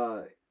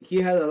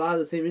he had a lot of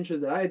the same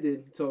interests that I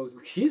did. So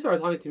he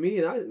started talking to me,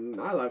 and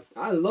I left.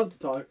 I love to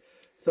talk.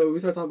 So we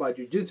started talking about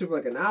jiu-jitsu for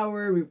like an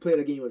hour. We played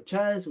a game of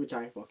chess, which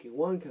I fucking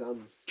won because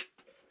I'm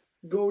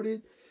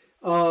goated.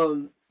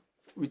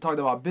 We talked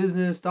about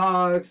business,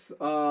 stocks,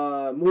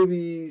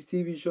 movies,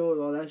 TV shows,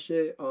 all that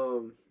shit.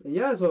 And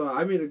yeah, so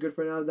I made a good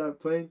friend out of that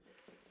plane.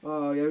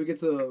 Yeah, we get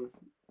to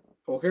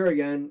O'Hare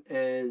again,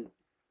 and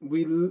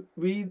we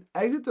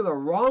exit to the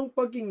wrong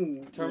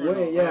fucking terminal,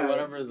 way. Yeah,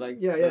 whatever, like,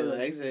 yeah, the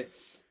exit.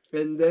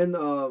 And then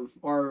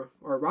our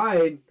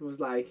ride was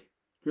like,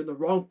 you're in the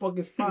wrong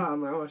fucking spot.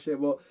 I'm like, oh shit.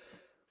 Well,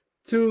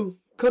 to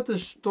cut the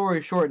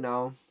story short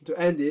now, to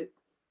end it,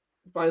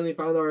 finally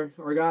found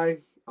our guy.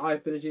 I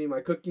finished eating my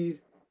cookies.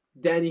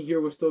 Danny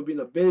here was still being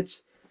a bitch.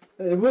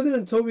 It wasn't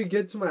until we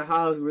get to my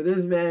house where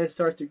this man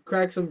starts to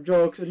crack some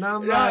jokes, and now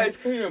I'm like, it's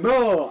crazy.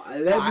 bro,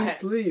 let me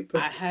sleep.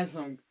 I had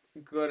some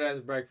good ass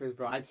breakfast,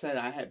 bro. I'd said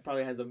I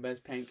probably had the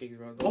best pancakes,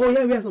 bro. Oh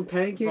yeah, we had some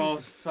pancakes. Bro,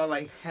 it felt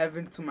like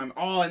heaven to my.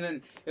 Oh, and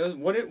then it was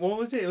what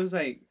was it? It was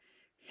like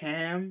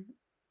ham.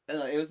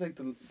 It was like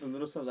the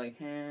little stuff like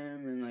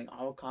ham and like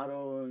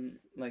avocado and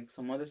like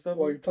some other stuff.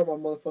 Well, you're talking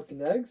about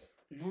motherfucking eggs?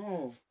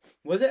 No,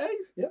 was it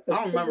eggs? Yeah, I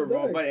don't remember,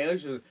 bro. eggs. But it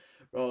was just,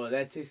 bro,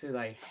 that tasted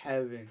like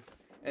heaven.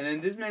 And then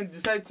this man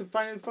decided to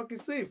finally fucking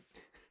sleep.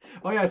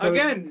 Oh yeah, so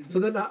again. So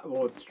then,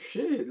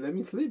 shit, let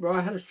me sleep, bro.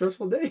 I had a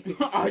stressful day.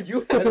 Oh,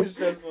 you had a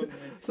stressful day.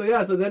 So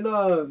yeah, so then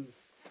I'm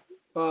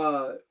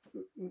like,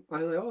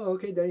 oh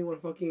okay, Danny, you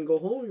want to fucking go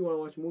home? Or you want to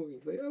watch a movie?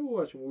 He's like, yeah, we'll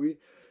watch a movie.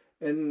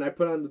 And I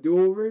put on the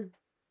do-over,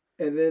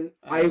 and then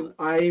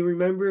I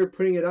remember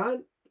putting it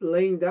on,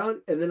 laying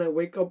down, and then I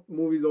wake up,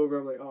 movie's over.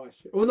 I'm like, oh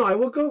shit. Oh no, I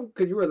woke up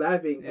because you were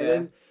laughing, and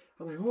then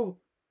I'm like, oh,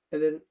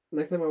 and then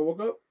next time I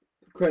woke up,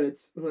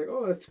 credits. I'm like,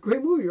 oh, that's a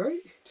great movie, right?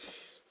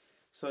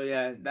 So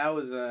yeah, that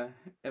was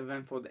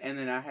eventful, and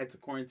then I had to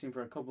quarantine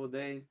for a couple of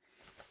days,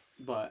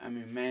 but I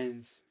mean,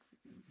 man's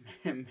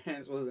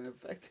wasn't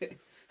affected.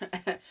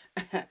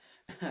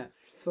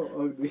 So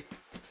ugly.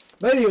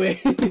 But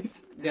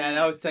anyways, yeah,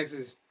 that was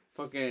Texas.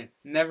 Fucking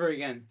never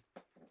again.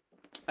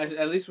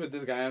 At least with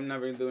this guy, I'm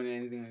never doing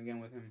anything again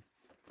with him,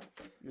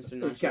 Mr.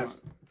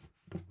 Nonchalant.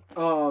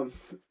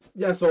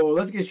 Yeah. So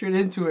let's get straight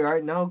into it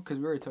right now because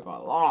we already took a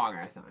long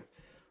ass time.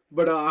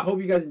 But I hope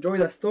you guys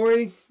enjoyed that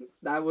story.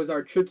 That was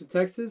our trip to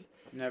Texas.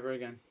 Never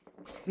again.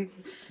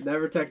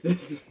 Never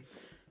Texas.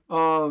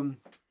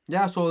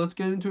 Yeah, so let's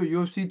get into it.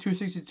 UFC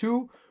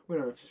 262. We're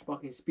gonna just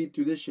fucking speed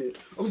through this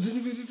shit.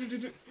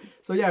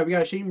 So yeah, we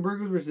got Shane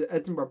Burgos versus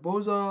Edson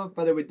Barboza,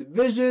 featherweight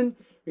division.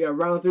 We got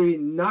round 3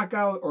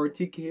 knockout or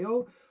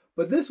TKO.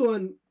 But this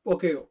one,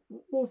 okay.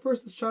 Well,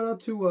 first shout out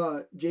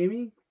to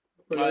Jamie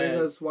for letting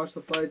us watch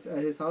the fights at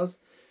his house.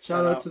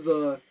 Shout out to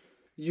the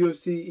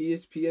UFC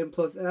ESPN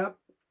Plus app.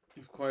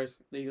 Of course,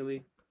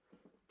 legally.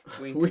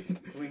 Wink.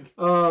 Wink.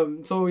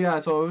 So yeah,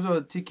 so it was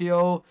a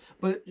TKO,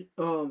 but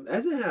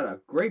Edson had a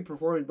great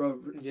performance, bro.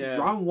 Yeah.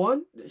 Round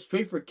 1,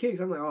 straight for kicks.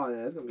 I'm like, oh,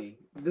 yeah, that's gonna be,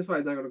 this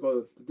fight's not gonna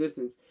go the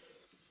distance.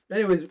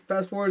 Anyways,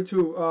 fast forward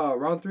to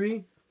round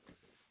 3.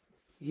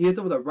 He hits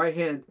him with a right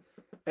hand,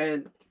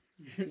 and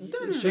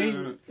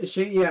Shane,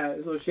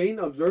 yeah. So Shane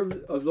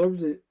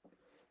absorbs it.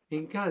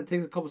 He kind of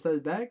takes a couple steps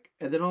back,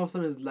 and then all of a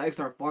sudden his legs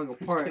start falling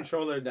apart. His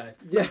controller died.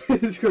 Yeah,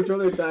 his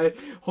controller died.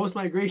 Host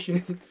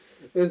migration.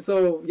 And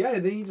so, yeah,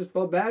 and then he just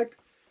fell back.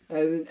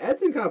 And then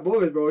Edson kind of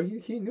bogus, bro.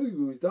 He knew he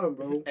was done,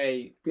 bro.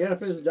 Hey. We had to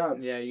finish the job.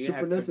 Yeah, you Super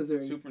have to.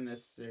 necessary. Super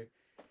necessary.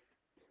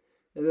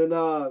 And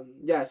then,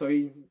 yeah, so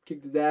he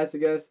kicked his ass, I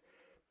guess.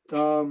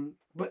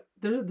 But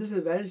there's a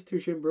disadvantage to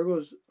Shane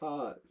Burgos'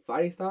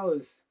 fighting style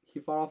is he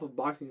fought off a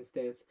boxing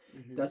stance.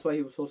 Mm-hmm. That's why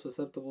he was so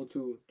susceptible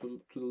to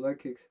the leg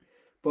kicks.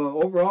 But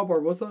overall,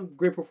 Barboza,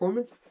 great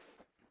performance.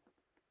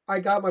 I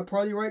got my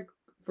parlay right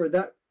for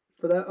that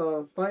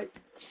fight.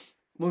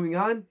 Moving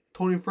on,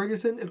 Tony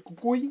Ferguson, El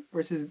Cucuy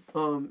versus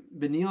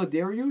Benil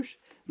Dariush.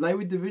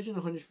 Lightweight division,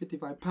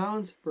 155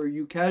 pounds. For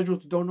you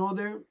casuals who don't know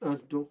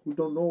who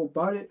don't know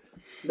about it,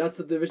 that's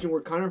the division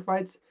where Conor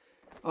fights.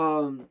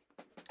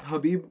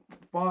 Habib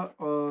fought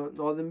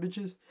all them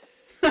bitches.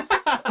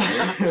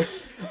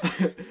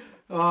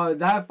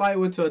 That fight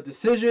went to a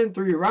decision,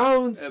 3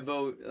 rounds.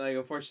 But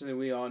unfortunately,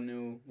 we all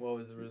knew what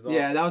was the result.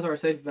 Yeah, that was our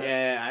safe bet.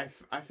 Yeah,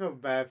 I felt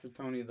bad for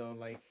Tony though.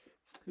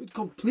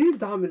 Complete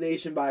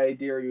domination by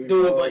Dariush.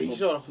 Dude, but he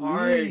showed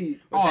hard. With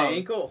the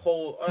ankle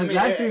hold. His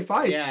last 3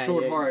 fights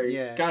showed hard.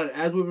 Yeah. Got an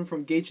ass whipping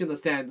from Gaethje in the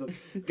stand.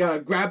 Got a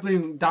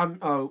grappling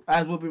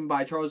ass whipping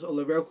by Charles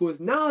Oliveira, who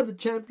is now the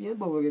champion.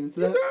 But we'll get into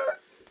that.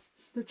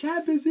 The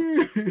champ is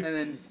here. And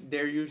then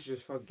Darius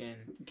just fucking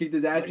kicked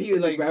his ass. He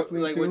like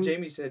grappling what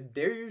Jamie said.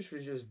 Darius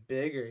was just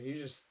bigger. He was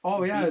just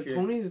beefier.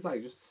 Tony's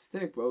like just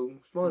stick, bro.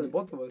 Smaller than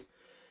both of us.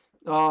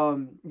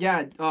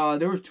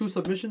 There was 2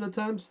 submission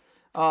attempts.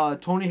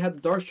 Tony had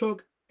the Darce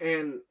choke,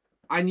 and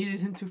I needed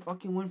him to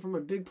fucking win from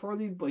a big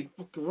parlay, but he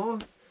fucking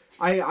lost.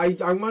 I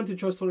wanted to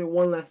trust Tony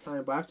one last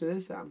time, but after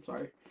this, I'm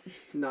sorry.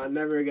 Nah,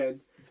 never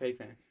again. Fake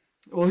fan.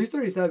 Well, he's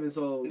 37,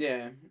 so...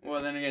 Yeah.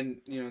 Well, then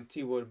again,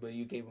 T Wood, but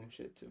you gave him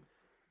shit, too.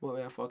 Well,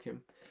 yeah, fuck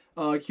him.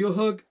 Heel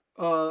hook,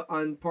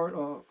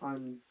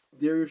 on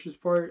Darius's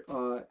part,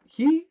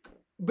 he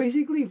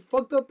basically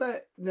fucked up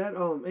that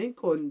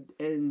ankle,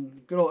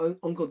 and good old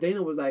Uncle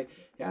Dana was like,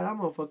 yeah, that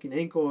motherfucking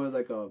ankle was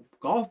like a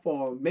golf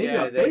ball, maybe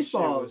a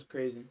baseball. That shit was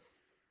crazy.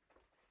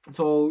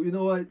 So, you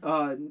know what,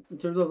 in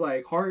terms of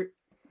like heart,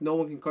 no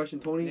one can question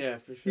Tony. Yeah,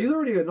 for sure. He's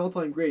already an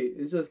all-time great.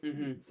 It's just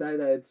sad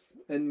that it's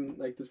ending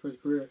like this for his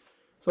career.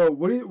 So,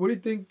 what do you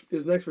think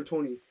is next for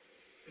Tony?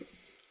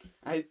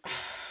 I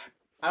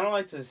don't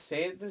like to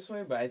say it this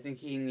way, but I think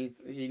he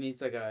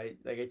needs like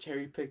a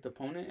cherry picked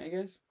opponent, I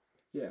guess.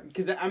 Yeah.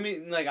 Because I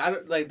mean, like I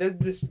don't like that's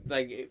this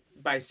like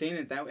by saying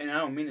it that way, and I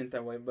don't mean it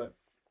that way, but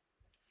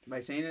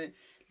by saying it,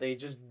 like it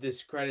just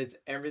discredits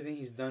everything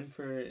he's done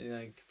for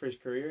his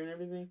career and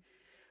everything.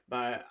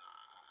 But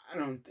I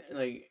don't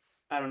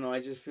know. I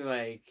just feel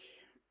like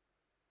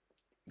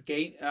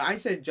I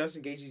said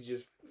Justin Gaethje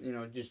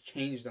just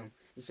changed them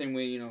the same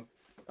way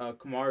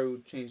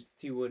Kamaru changed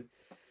T Wood.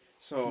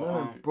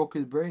 So broke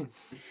his brain.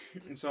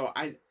 So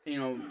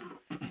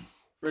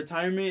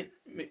retirement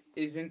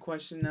is in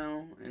question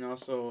now, and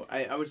also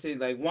I would say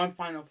like one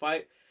final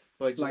fight,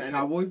 but just like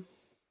Cowboy.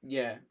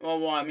 Yeah.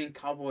 Well, I mean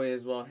Cowboy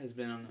as well has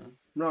been on a.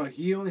 No,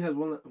 he only has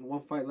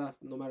one fight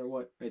left, no matter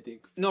what, I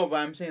think. No, but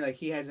I'm saying like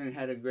he hasn't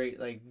had a great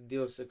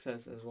deal of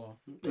success as well.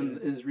 In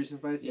his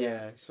recent fights,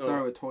 yeah. So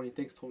started with Tony.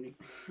 Thanks, Tony.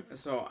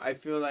 So I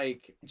feel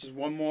like just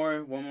one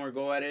more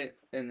go at it,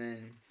 and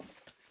then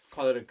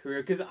call it a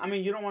career. Because I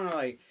mean, you don't want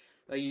to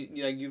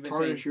you've been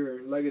tarnish saying,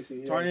 your legacy.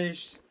 Yeah.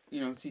 Tarnish.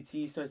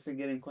 CT starts to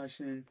get in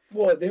question.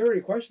 Well, they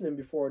already questioned him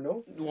before,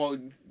 no? Well,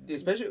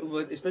 especially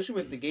with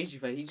the Gaethje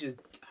fight, he just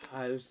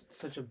it was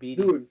such a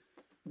beating. Dude,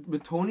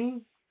 with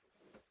Tony,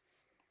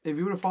 if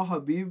you would have fought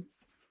Habib,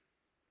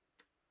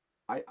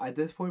 at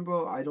this point,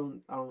 bro, I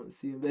don't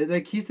see him.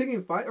 Like he's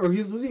taking fight or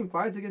he's losing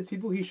fights against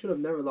people he should have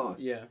never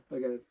lost. Yeah.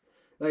 Against,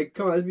 like,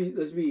 come on,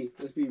 let's be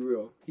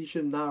real. He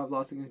should not have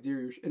lost against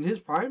Darius in his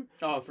prime.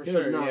 Oh, for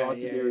sure. Not lost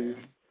to Darius.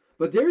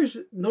 But Darius,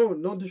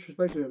 no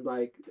disrespect to him.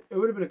 Like it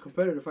would have been a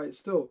competitive fight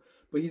still,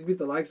 but he's beat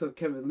the likes of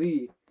Kevin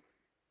Lee,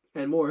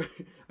 and more.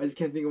 I just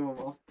can't think of him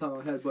off the top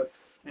of my head. But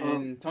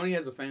Tony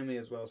has a family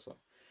as well, so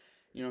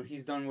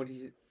he's done what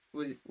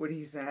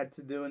he's had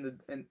to do in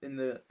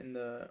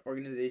the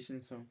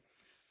organization. So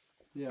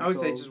yeah, I would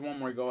say just one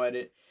more go at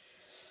it.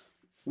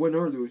 Win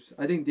or lose,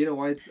 I think Dana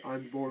White's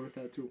on board with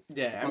that too.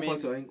 Yeah, I'll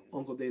talk to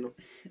Uncle Dana.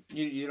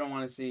 You don't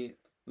want to see,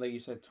 like you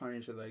said,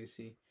 tarnish your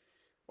legacy,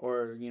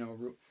 or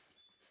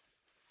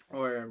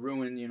or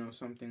ruin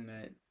something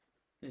that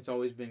it's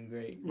always been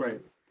great.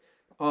 Right.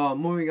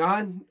 Moving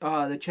on,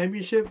 the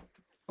championship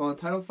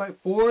title fight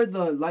for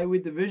the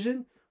lightweight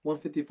division,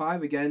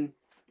 155. Again,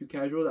 you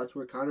casual. That's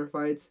where Conor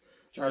fights.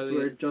 That's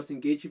where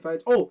Justin Gaethje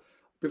fights. Oh,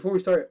 before we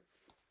start,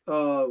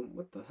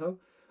 what the hell?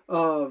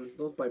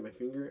 Don't bite my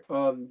finger.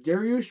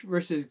 Darius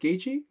versus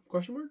Gaethje?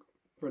 Question mark.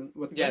 For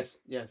what's that?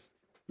 Yes.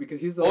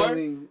 Because he's the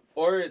only.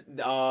 Or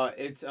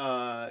it's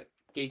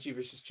Gaethje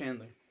versus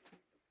Chandler.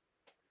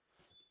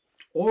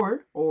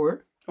 Or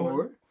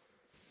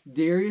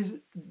Darius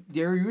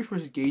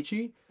versus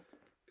Gaethje.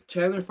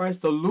 Chandler fights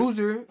the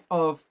loser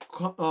of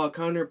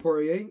Conor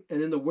Poirier,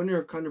 and then the winner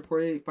of Conor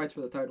Poirier fights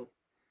for the title.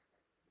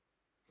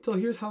 So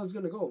here's how it's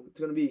gonna go. It's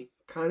gonna be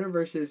Conor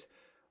versus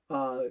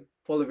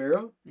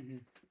Oliveira,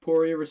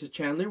 Poirier versus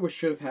Chandler, which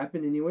should have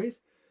happened anyways,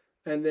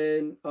 and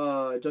then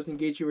Justin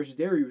Gaethje versus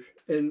Darius,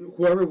 and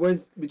whoever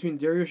wins between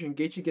Darius and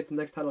Gaethje gets the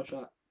next title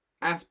shot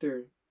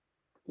after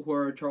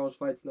whoever Charles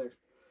fights next.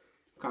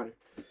 Conor.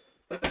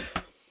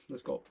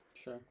 Let's go.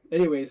 Sure.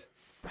 Anyways.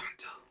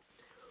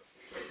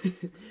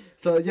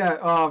 So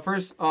yeah,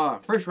 first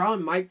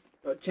round, Mike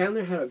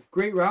Chandler had a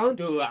great round.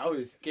 Dude, I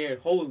was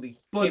scared.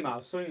 Came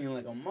out swinging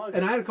like a mug.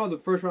 And I had to call the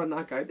first round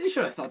knockout. They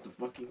should have stopped the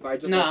fucking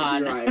fight. Just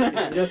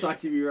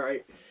to be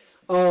right.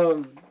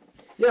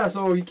 Yeah,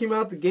 so he came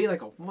out the gate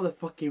like a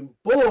motherfucking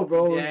bull,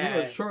 bro. Yeah.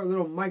 A short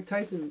little Mike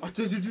Tyson.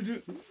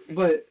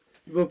 But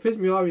what pissed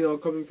me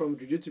off, coming from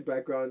jiu-jitsu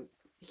background,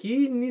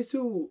 he needs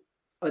to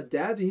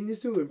adapt. He needs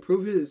to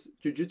improve his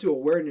jiu-jitsu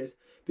awareness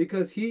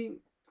because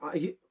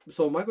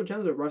so Michael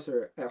Chandler's a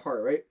wrestler at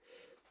heart, right?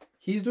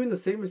 He's doing the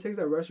same mistakes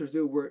that wrestlers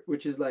do,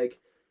 which is like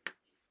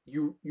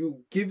you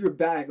give your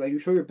back, like you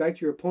show your back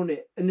to your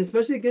opponent, and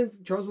especially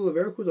against Charles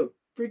Oliveira, who's a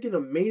freaking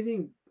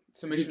amazing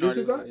submission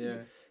artist.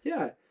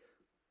 Yeah,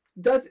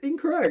 that's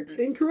incorrect.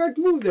 Incorrect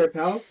move there,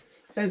 pal.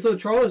 And so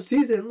Charles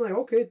sees it. I'm like,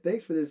 okay,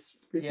 thanks for this.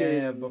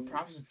 Yeah, but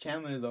props to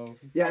Chandler though.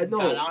 Yeah, no.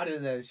 Got out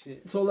of that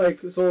shit. So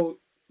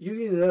he was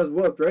getting his ass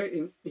whooped, right?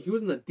 And he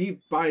was in a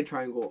deep body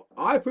triangle.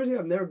 I personally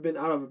have never been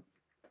out of a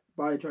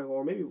body triangle,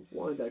 or maybe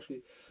once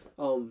actually.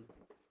 Can't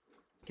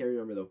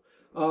remember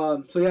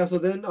though. So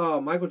then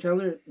Michael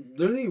Chandler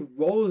literally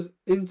rolls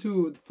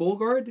into full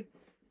guard,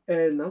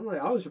 and I'm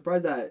like, I was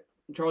surprised that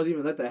Charles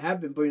even let that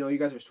happen. But you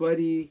guys are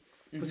sweaty.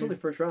 But it's only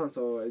first round,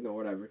 so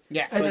whatever.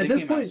 Yeah. And at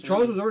this point,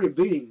 Charles was already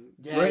bleeding.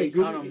 Yeah, right?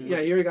 he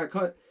already got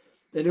cut,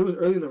 and it was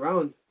early in the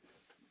round.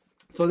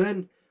 So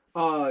then,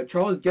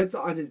 Charles gets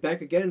on his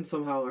back again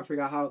somehow. I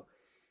forgot how,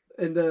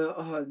 and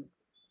the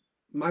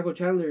Michael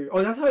Chandler.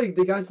 Oh, that's how they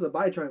got into the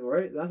body triangle,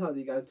 right? That's how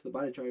they got into the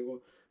body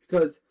triangle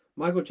because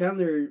Michael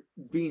Chandler,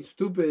 being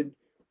stupid.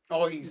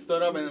 Oh, he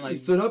stood up and then he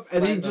stood up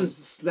and then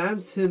just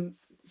slams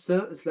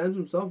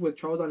himself with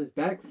Charles on his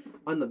back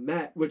on the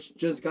mat, which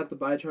just got the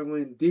body triangle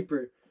in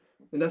deeper.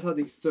 And that's how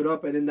they stood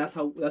up, and then that's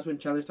when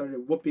Chandler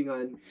started whooping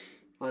on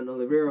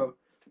Oliveira.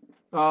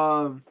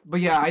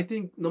 But yeah, I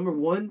think number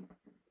one,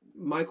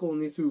 Michael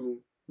needs to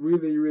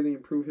really, really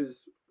improve his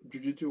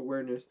jiu-jitsu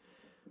awareness.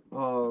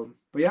 But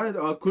yeah,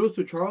 kudos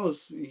to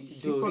Charles. He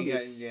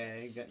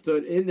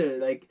stood in there.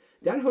 Like,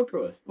 Dan Hooker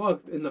was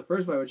fucked in the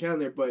first fight with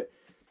Chandler, but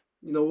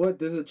you know what?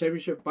 This is a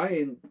championship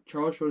fight, and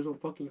Charles showed some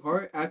fucking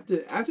heart.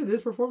 After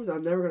this performance,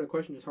 I'm never gonna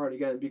question his heart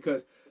again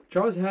because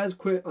Charles has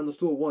quit on the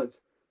stool once.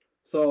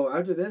 So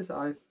after this,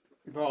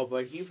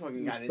 but he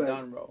fucking got it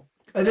done, bro.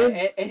 And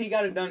then he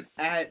got it done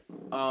at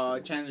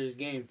Chandler's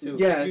game too.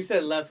 Yeah, you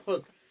said left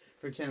hook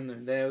for Chandler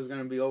that it was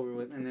gonna be over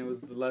with, and it was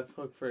the left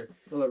hook for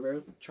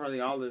Charlie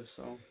Olive.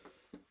 So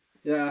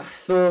yeah,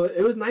 so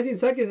it was 19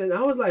 seconds, and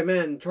I was like,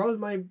 man, Charles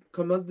might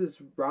come out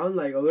this round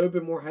like a little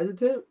bit more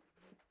hesitant.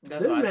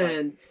 That's this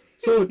man.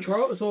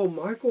 So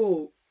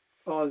Michael,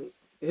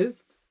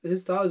 his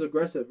style is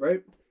aggressive,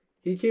 right?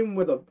 He came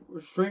with a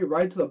straight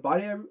right to the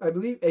body, I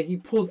believe, and he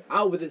pulled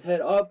out with his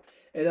head up,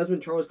 and that's when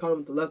Charles caught him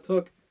with the left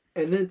hook.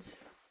 And then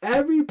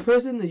every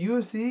person in the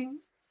UFC,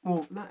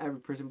 well, not every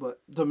person, but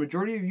the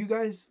majority of you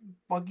guys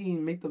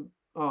fucking make the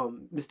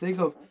mistake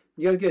of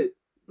you guys get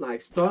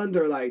like stunned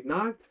or like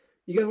knocked.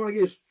 You guys want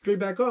to get straight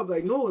back up.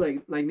 Like, no,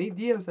 like Nate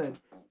Diaz said,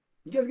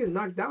 you guys get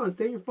knocked down,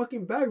 stay in your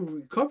fucking bag,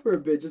 recover a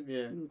bit. Just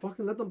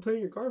fucking let them play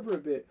in your guard for a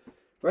bit.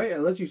 Right?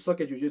 Unless you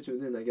suck at jiu-jitsu,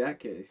 then like that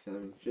case, I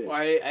mean, shit. Well,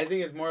 I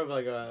think it's more of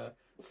like a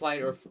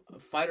fight or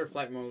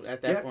flight mode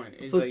at that point.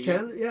 It's so like,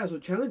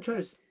 Chandler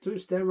tried to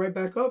stand right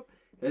back up,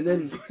 and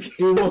then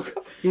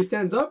he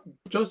stands up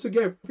just to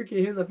get freaking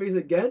hit in the face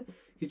again.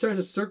 He starts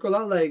to circle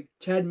out like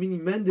Chad Mini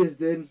Mendes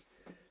did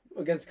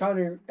against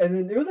Conor, and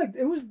then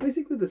it was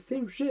basically the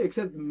same shit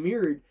except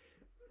mirrored.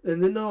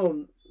 And then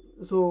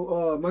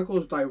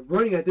Michael's like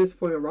running at this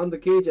point around the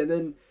cage, and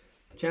then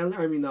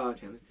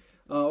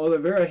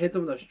Oliveira hits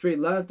him with a straight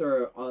left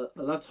or a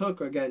left hook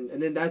again, and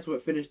then that's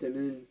what finished him.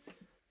 And then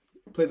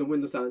play the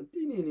window sound.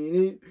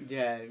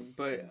 Yeah,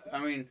 but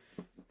I mean,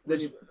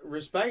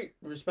 respect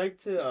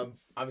to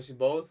obviously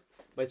both,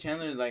 but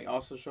Chandler like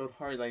also showed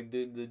heart. Like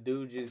the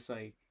dude just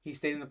like he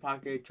stayed in the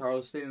pocket.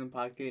 Charles stayed in the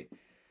pocket.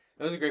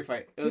 It was a great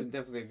fight. It was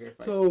definitely a great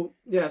fight. So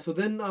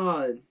then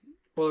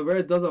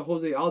Oliveira does a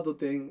Jose Aldo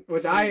thing,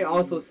 which I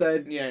also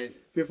said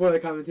before the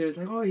commentators,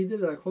 like, oh, he did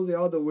like Jose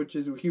Aldo, which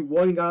is he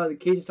won, he got out of the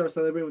cage and started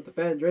celebrating with the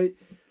fans, right?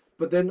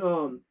 But then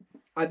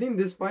I think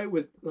this fight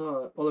with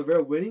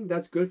Oliveira winning,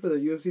 that's good for the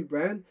UFC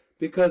brand,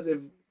 because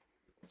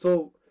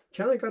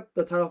Chandler got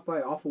the title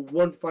fight off of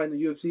one fight in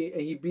the UFC,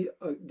 and he beat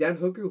Dan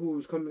Hooker, who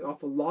was coming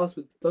off a loss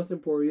with Dustin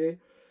Poirier.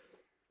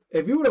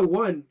 If he would have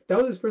won, that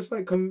was his first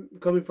fight coming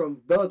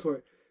from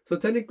Bellator. So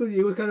technically,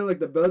 it was kind of like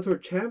the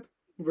Bellator champ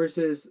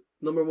versus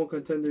number one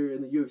contender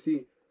in the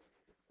UFC.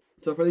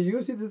 So for the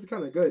UFC, this is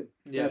kind of good.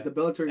 Yeah, that the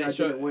Bellator guy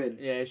didn't win.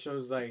 Yeah, it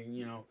shows like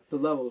the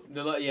level.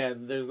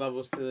 There's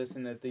levels to this,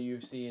 and that the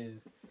UFC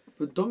is.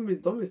 But don't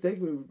mistake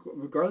me.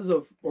 Regardless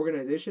of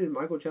organization,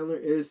 Michael Chandler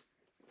is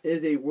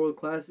a world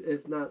class,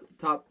 if not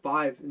top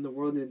 5 in the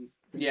world in.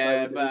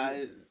 Yeah, but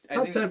I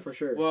top think, 10 for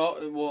sure.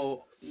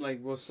 Well,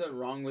 like what's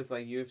wrong with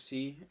like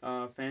UFC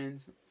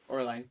fans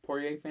or like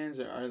Poirier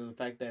fans are the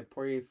fact that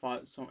Poirier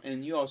fought so,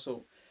 and you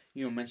also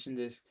mentioned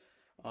this.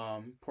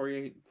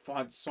 Poirier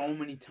fought so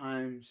many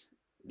times,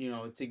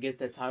 to get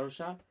that title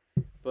shot,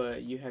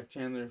 but you have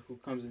Chandler who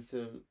comes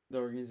into the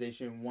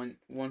organization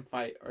one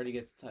fight already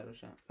gets a title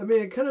shot. I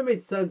mean, it kind of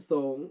made sense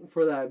though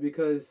for that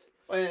because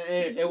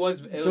it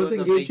was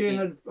Justin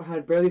Gaethje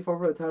had barely fought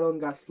for the title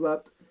and got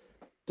slept.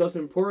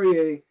 Dustin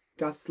Poirier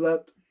got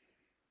slept.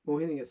 Well,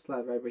 he didn't get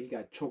slapped, right? But he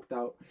got choked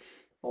out.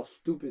 All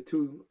stupid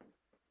too.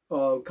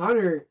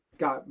 Conor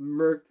got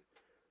murked.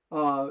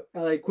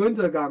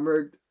 Quinta got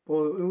murked.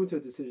 Well, it went to a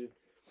decision.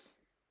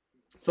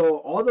 So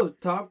all the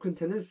top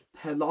contenders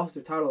had lost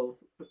their title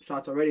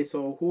shots already.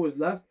 So who was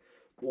left?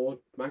 Well,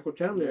 Michael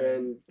Chandler,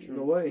 and you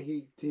know what?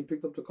 He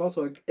picked up the call.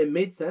 So it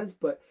made sense.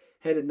 But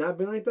had it not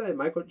been like that,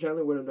 Michael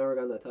Chandler would have never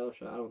gotten that title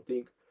shot. I don't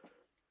think.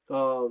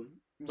 I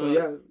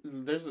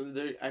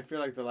feel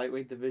like the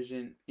lightweight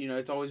division.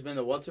 It's always been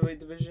the welterweight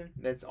division.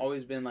 That's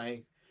always been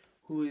like,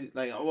 who is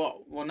like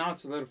well now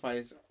it's solidified.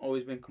 It's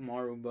always been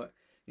Kamaru, but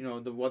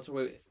the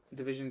welterweight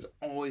divisions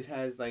always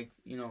has like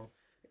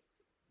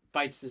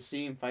fights to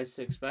see and fights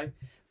to expect.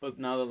 But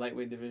now the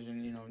lightweight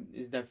division, you know,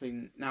 is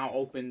definitely now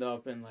opened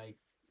up and like.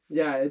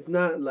 Yeah, it's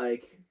not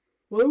like.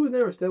 Well, it was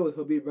never still with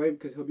Khabib, right?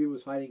 Because Khabib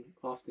was fighting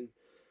often.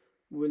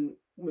 When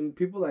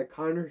people like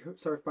Conor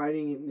start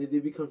fighting and they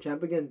become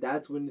champ again,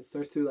 that's when it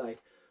starts to like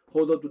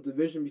hold up the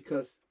division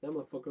because that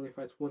motherfucker only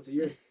fights once a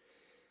year.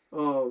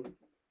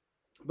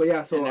 But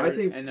yeah, so I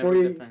think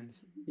Poirier.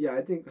 Yeah,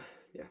 I think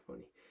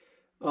funny.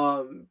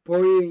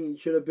 Poirier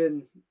should have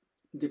been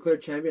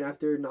declared champion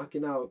after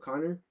knocking out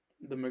Conor.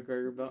 The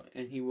McGregor belt,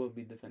 and he will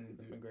be defending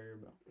the McGregor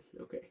belt.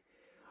 Okay.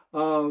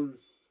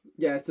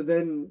 Yeah. So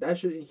then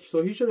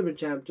he should have been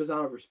champ just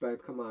out of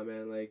respect. Come on,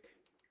 man. Like.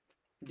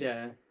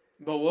 Yeah,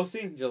 but we'll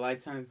see July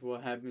 10th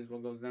what happens,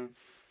 what goes down.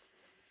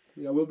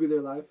 Yeah, we'll be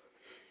there live.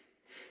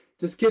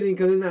 Just kidding,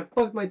 cause then I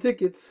fucked my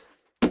tickets.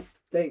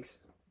 Thanks.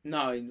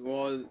 No,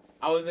 well,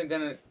 I wasn't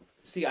gonna.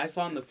 See, I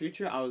saw in the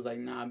future, I was like,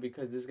 nah,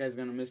 because this guy's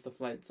gonna miss the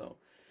flight, so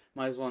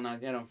might as well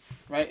not get him,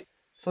 right?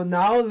 So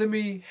now let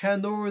me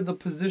hand over the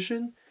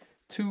position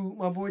to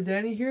my boy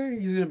Danny here.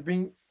 He's gonna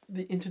bring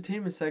the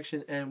entertainment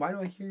section. And why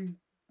do I hear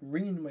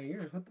ringing in my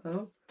ears? What the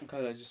hell?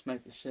 Because I just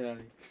smacked the shit out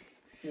of you.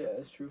 Yeah,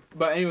 that's true.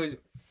 But anyways,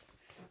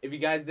 if you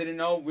guys didn't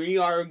know, we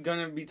are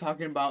gonna be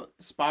talking about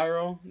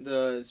Spiral,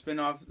 the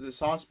spinoff, the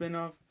Saw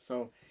spinoff.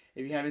 So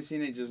if you haven't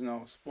seen it, just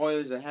know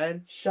spoilers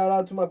ahead. Shout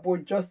out to my boy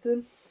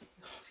Justin.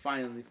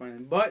 Finally.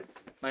 But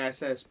like I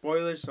said,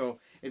 spoilers. So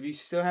if you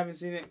still haven't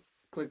seen it,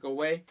 click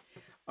away.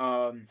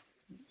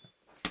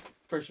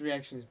 First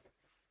reactions.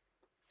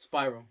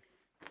 Spiral.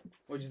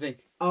 What'd you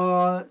think?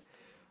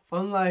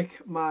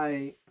 Unlike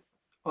my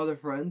other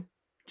friend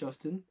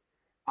Justin,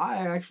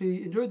 I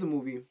actually enjoyed the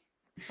movie.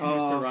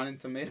 Mr. Rotten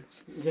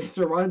Tomatoes.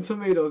 Mr. Rotten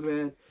Tomatoes,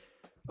 man.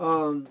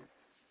 What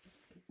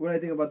do I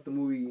think about the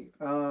movie?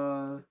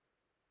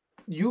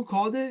 You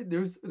called it.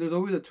 There's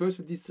always a twist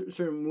with these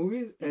certain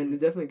movies, and it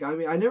definitely got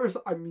me. I never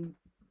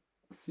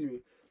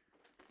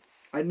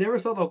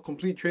saw the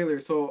complete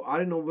trailer, so I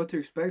didn't know what to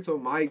expect. So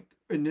my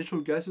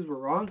initial guesses were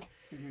wrong.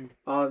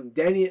 Mm-hmm.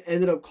 Danny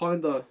ended up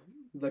calling the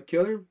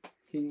killer.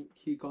 He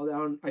called it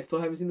out. I still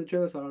haven't seen the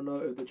trailer, so I don't know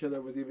if the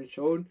trailer was even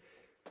shown.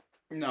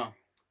 No.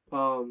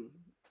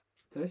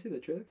 Did I see the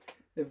trailer?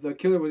 If the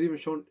killer was even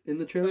shown in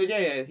the trailer?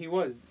 Yeah, he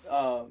was.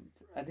 I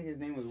think his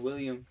name was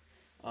William.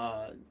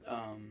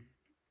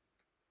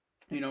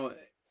 You know,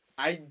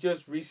 I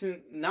just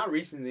not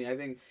recently. I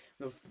think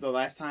the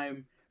last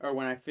time or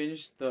when I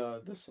finished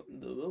the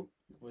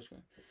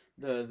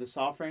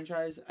Saw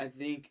franchise, I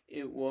think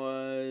it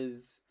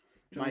was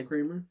John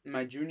Kramer.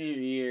 My junior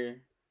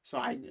year. So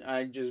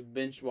I just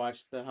binge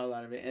watched the hell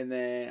out of it, and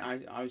then I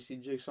obviously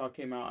Jigsaw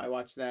came out. I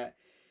watched that.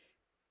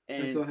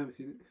 And I still haven't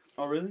seen it.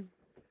 Oh really?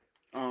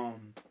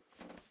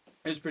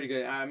 It was pretty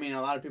good. I mean,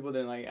 a lot of people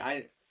didn't like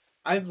it.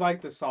 I've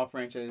liked the Saw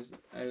franchise.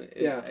 I've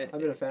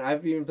been a fan.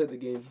 I've even played the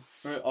game.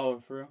 Oh,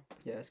 for real?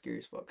 Yeah, it's scary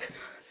as fuck.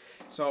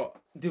 So,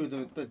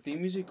 dude, the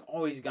theme music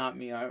always got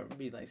me. I would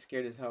be like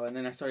scared as hell, and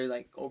then I started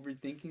like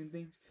overthinking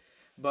things.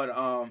 But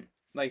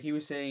like he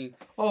was saying.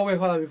 Oh wait,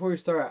 hold on. Before we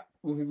start,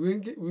 we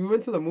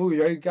went to the movie,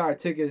 right? We got our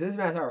tickets. This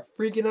man started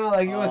freaking out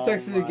like he was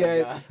texting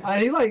again, God.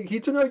 And he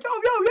turned like yo,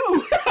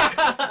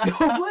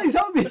 please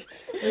help me.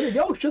 And then,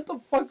 yo, shut the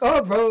fuck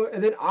up, bro.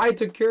 And then I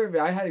took care of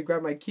it. I had to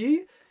grab my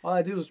key. All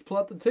I did was pull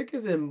out the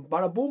tickets and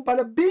bada boom,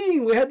 bada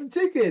bing. We had the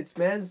tickets.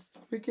 Man's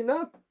freaking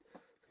out.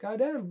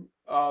 Goddamn.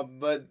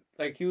 But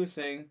like he was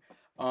saying,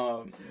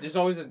 there's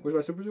always a. Where's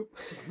my super soup?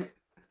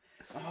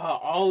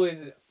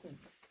 Always.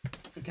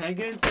 Can I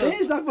get into?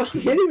 Hey, stop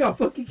fucking hitting me! I'll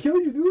fucking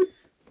kill you, dude.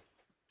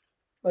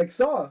 Like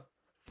Saw.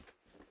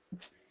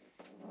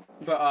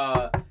 But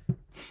oh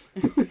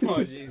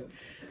jeez.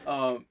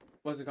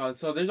 What's it called?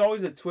 So there's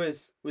always a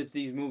twist with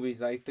these movies.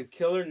 Like the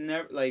killer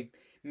never like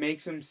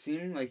makes him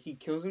seem like he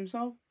kills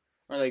himself,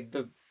 or like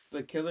the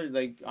killer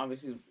like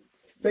obviously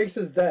fakes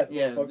his death.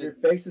 Yeah,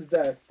 fakes his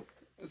death.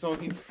 So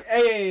he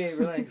hey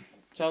relax,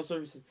 child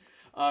services.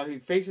 He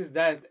fakes his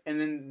death,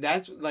 and then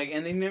that's like,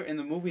 and they never in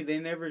the movie they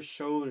never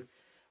showed,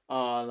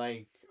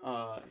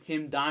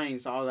 him dying.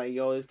 So I was like,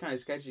 yo, it's kind of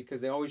sketchy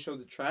because they always show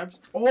the traps.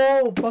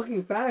 Oh,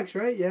 fucking facts,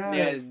 right? Yeah.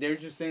 Yeah, they're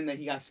just saying that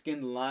he got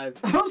skinned alive.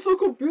 I was so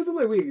confused. I'm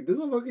like, wait, this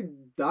motherfucker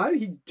died?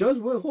 He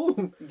just went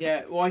home.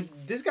 Yeah, well,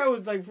 this guy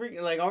was like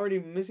freaking, like already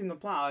missing the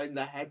plot.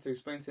 I had to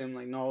explain to him,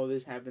 like, no,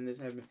 this happened.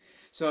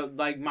 So,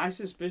 like, my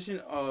suspicion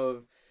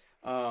of,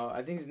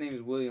 I think his name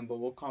is William, but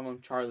we'll call him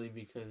Charlie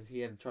because he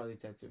had a Charlie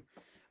tattoo.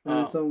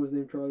 And his son was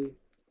named Charlie.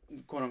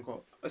 Quote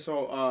unquote.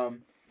 So,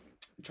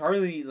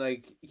 Charlie,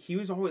 like, he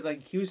was always,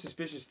 like, he was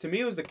suspicious. To me,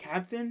 it was the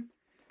captain,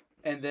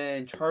 and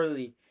then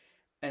Charlie,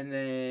 and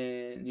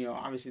then, you know,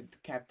 obviously the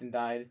captain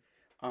died.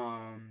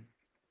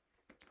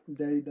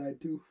 Daddy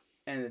died too.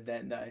 And the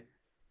dad died.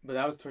 But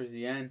that was towards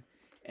the end.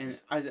 And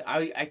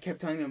I kept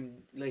telling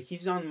him, like,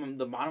 he's on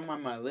the bottom of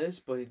my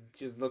list, but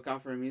just look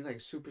out for him. He's, like,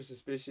 super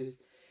suspicious.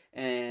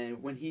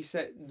 And when he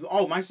said,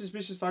 oh, my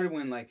suspicion started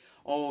when, like,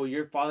 oh,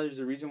 your father's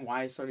the reason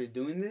why I started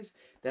doing this.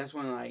 That's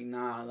when, like,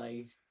 nah,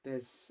 like,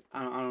 this,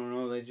 I don't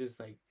know. They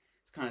just, like,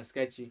 it's kind of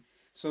sketchy.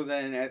 So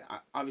then,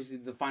 obviously,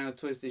 the final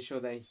twist, they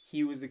show that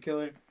he was the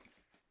killer.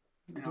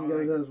 And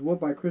He got his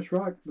whooped by Chris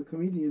Rock, the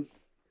comedian.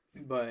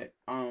 But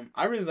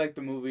I really like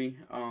the movie.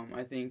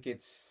 I think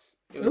it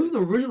was an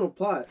original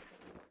plot,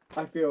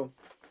 I feel.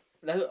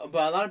 But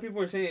a lot of people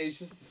are saying it's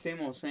just the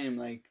same old same.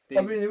 Like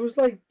I mean, it was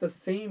like the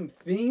same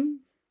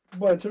theme,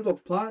 but in terms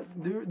of plot,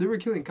 they were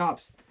killing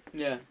cops.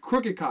 Yeah.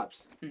 Crooked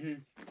cops.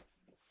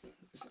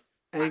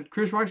 And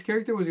Chris Rock's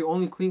character was the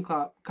only clean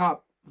cop.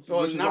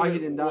 Well, which is why he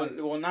didn't die.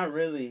 Well, not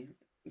really,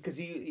 because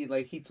he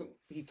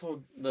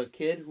told the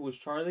kid who was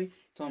Charlie,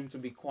 told him to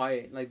be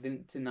quiet, like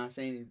to not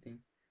say anything.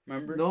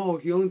 Remember? No,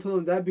 he only told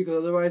him that because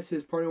otherwise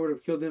his partner would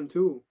have killed him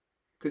too,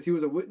 because he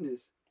was a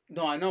witness.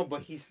 No, I know,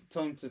 but he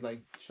told him to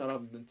like shut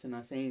up, to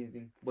not say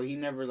anything. But he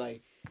never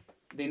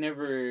they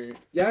never.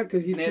 Yeah,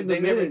 because he turned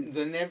them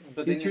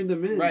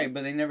in. Right,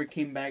 but they never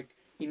came back.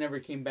 He never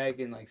came back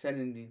and like said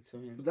anything to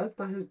him. But that's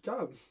not his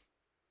job.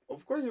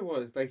 Of course it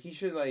was. Like he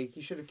should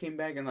have came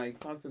back and like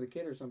talked to the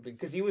kid or something.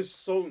 Because he was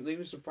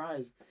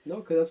surprised. No,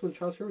 because that's when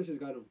child services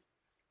got him.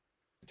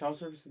 Child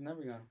services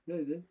never got him. Yeah,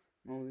 they did.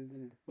 No, they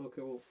didn't.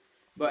 Okay, well.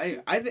 But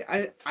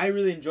anyway, I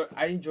really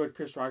enjoyed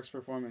Chris Rock's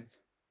performance.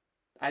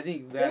 I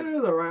think that. Yeah, it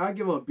was alright. I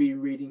give him a B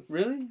rating.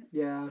 Really?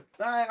 Yeah.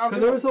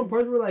 Because there were some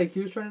parts where like he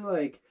was trying to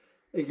like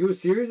he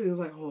was serious. And he was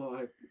like,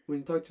 when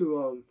he talked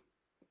to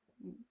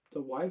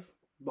the wife,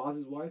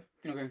 boss's wife.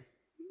 Okay.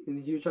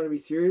 And he was trying to be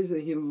serious,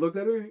 and he looked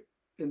at her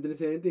and didn't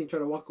say anything. He tried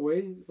to walk away.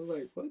 I was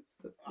like, what?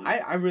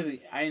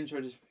 I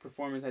enjoyed his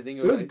performance. I think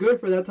it was good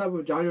for that type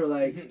of genre.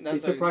 Like he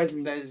surprised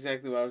me. That's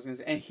exactly what I was gonna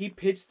say. And he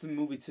pitched the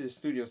movie to the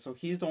studio, so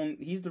he's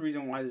the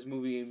reason why this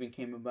movie even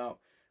came about.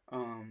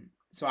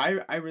 So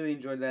I really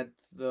enjoyed that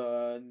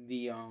the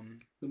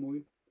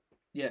movie.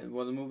 Yeah,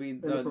 well, the movie,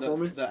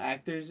 the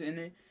actors in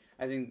it,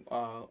 I think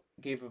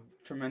gave a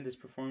tremendous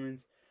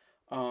performance.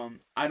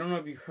 I don't know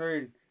if you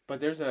heard, but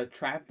there's a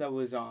trap that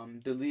was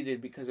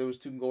deleted because it was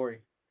too gory.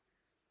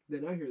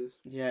 Did I hear this?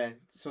 Yeah,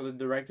 so the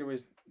director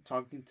was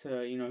talking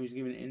to, he was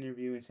giving an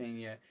interview and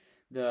saying,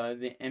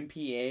 the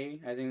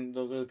MPA, I think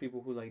those are the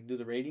people who like do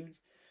the ratings.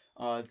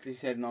 They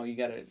said no, you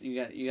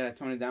gotta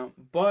tone it down.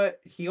 But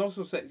he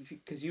also said,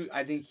 because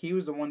I think he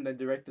was the one that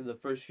directed the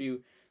first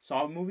few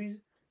Saw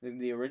movies,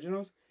 the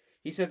originals.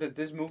 He said that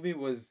this movie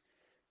was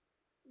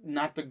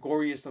not the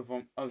goriest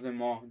of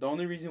them all. The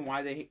only reason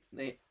why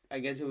they I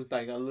guess it was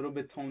like a little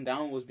bit toned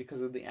down was because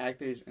of the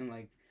actors and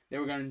like they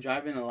were gonna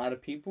drive in a lot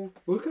of people.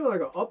 It was kind of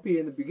like an upbeat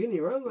in the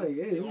beginning, right? Like,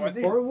 hey, is this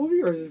a horror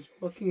movie or is this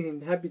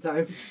fucking happy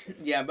time?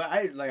 Yeah,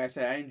 but like I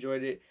said, I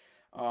enjoyed it.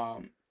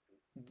 Now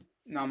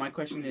my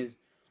question is,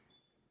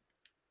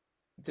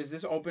 does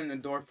this open the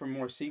door for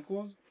more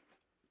sequels,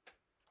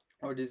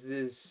 or is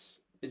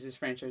this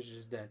franchise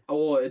just dead?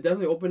 Oh, well, it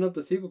definitely opened up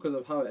the sequel because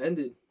of how it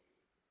ended.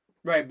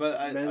 Right, but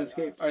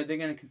are they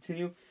gonna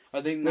continue?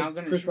 Are they now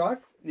gonna Chris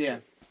Rock? Yeah.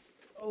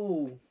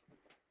 Oh,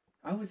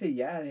 I would say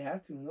yeah, they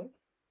have to. No.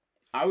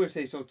 I would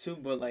say so too,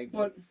 but like.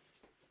 But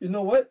you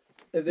know what?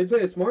 If they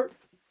play it smart,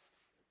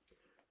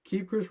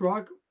 keep Chris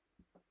Rock,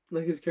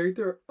 like his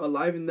character,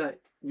 alive in that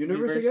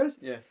universe, I guess.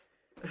 Yeah.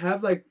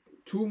 Have like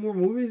 2 more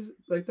movies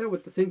like that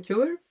with the same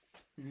killer,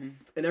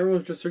 and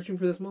everyone's just searching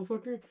for this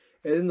motherfucker.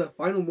 And in the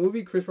final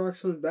movie, Chris Rock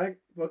comes back,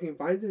 fucking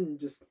finds it, and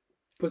just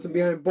puts him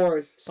behind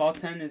bars. Saw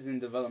 10 is in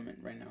development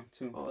right now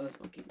too. Oh, that's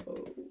fucking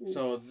cool.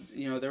 So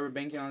they were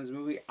banking on this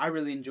movie. I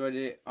really enjoyed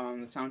it. The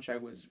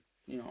soundtrack was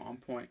on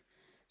point.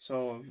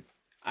 So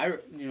I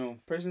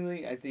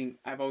personally I think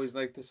I've always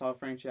liked the Saw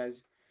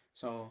franchise.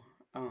 So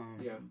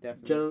yeah,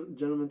 definitely.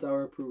 Gentleman's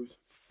Hour approves.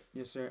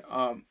 Yes, sir.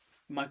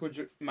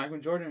 Michael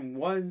Jordan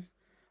was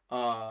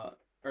or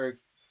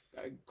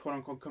quote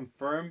unquote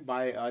confirmed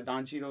by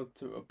Don Cheadle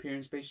to appear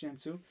in Space Jam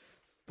 2.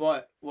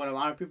 But what a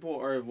lot of people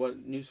or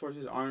what news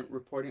sources aren't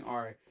reporting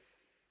are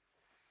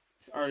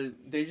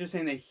they're just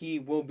saying that he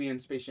will be in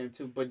Space Jam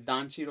 2, but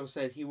Don Cheadle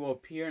said he will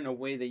appear in a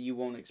way that you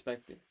won't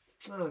expect it.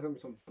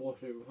 That's some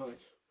bullshit.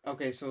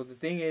 Okay, so the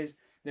thing is,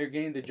 they're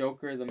getting the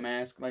Joker, the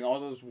Mask, like all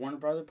those Warner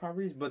Brother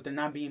properties, but they're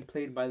not being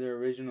played by their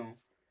original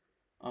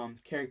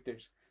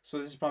characters. So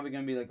this is probably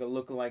gonna be like a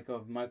lookalike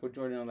of Michael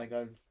Jordan, like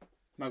a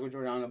Michael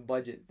Jordan on a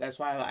budget. That's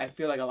why I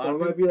feel like a lot of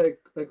people... It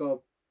might be like a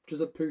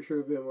just a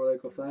picture of him or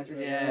like a flash.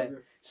 Yeah.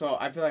 So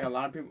I feel like a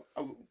lot of people.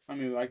 I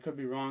mean, I could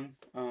be wrong.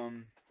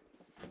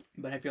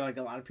 But I feel like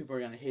a lot of people are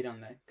gonna hate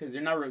on that because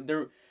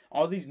they're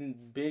all these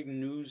big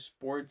news,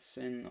 sports,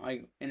 and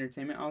like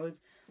entertainment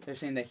outlets. They're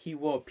saying that he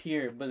will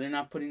appear, but they're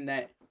not putting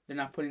that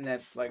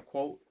like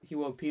quote. He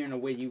will appear in a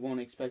way you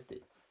won't expect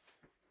it.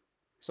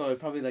 So it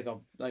probably like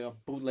a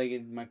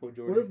bootlegged Michael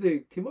Jordan. What if they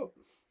team up?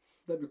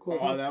 That'd be cool.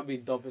 Oh, that'd be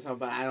dope as hell,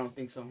 but I don't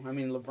think so. I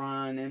mean,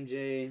 LeBron,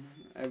 MJ.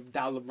 I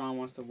doubt LeBron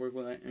wants to work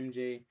with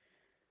MJ.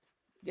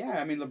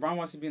 Yeah, I mean, LeBron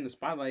wants to be in the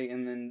spotlight,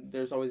 and then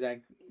there's always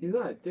that. He's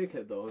not a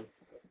dickhead though.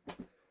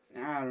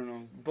 I don't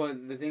know,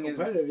 but the thing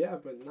competitive, yeah,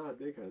 but not a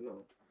dickhead,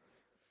 no.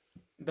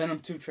 Venom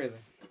 2 trailer.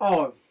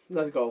 Oh,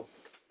 let's go.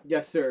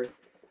 Yes, sir.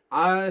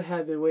 I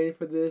have been waiting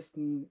for this.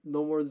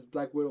 No more of this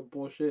Black Widow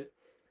bullshit.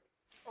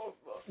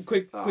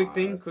 Quick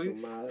thing.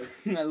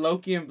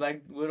 Loki and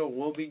Black Widow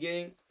will be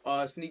getting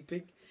a sneak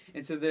peek.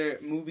 into their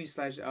movie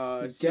slash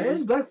Again,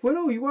 series. Black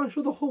Widow. You want to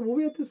show the whole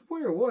movie at this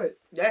point or what?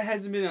 That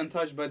hasn't been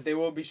untouched, but they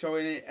will be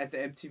showing it at the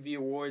MTV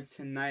Awards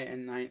tonight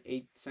at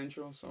 8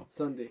 Central. So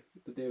Sunday,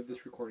 the day of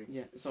this recording.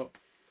 yeah. So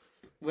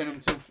Venom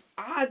 2.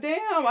 Ah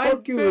damn!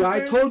 Fuck you!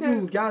 I told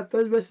you. God,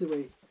 that's the best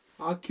way.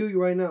 I'll kill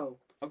you right now.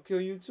 I'll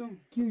kill you too.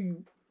 Kill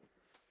you.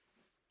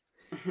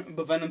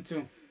 But Venom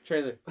 2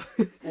 trailer.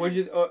 What's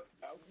your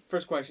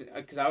first question?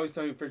 Because I always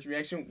tell you first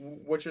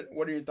reaction. What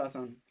are your thoughts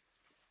on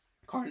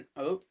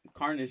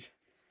Carnage?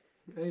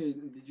 Hey,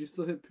 did you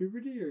still hit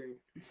puberty or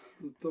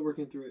still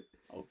working through it?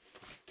 I'll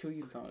kill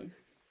you, dog.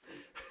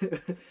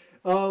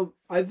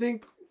 I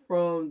think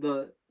from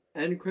the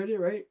end credit,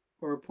 right,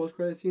 or post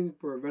credit scene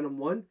for Venom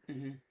 1,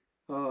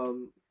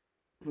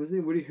 what's his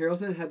name? Woody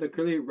Harrelson had the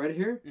curly red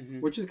hair,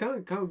 which is kind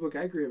of comic book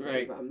accurate,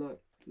 right? If I'm not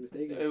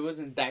mistaken. It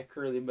wasn't that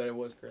curly, but it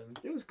was curly.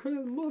 It was curly,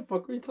 motherfucker.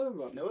 What are you talking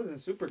about? It wasn't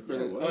super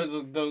curly.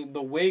 Yeah,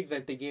 the wig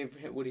that they gave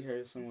Woody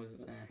Harrelson was.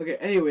 Okay.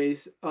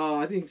 Anyways,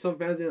 I think some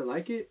fans didn't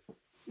like it,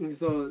 and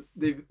so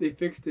they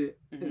fixed it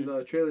in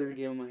the trailer.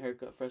 Gave him a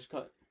haircut, fresh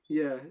cut.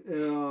 Yeah,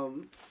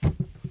 and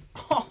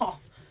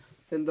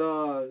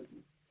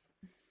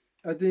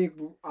I think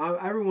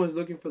everyone's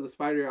looking for the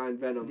spider on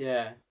Venom.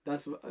 Yeah,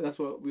 that's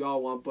what we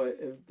all want. But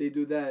if they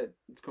do that,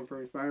 it's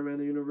confirming Spider-Man in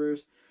the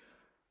universe,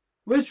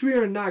 which we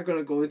are not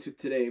gonna go into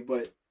today.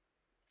 But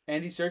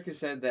Andy Serkis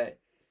said that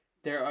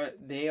they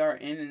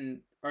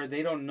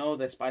don't know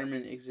that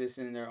Spider-Man exists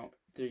in their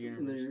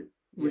universe.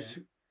 Which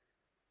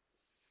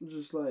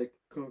just like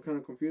kind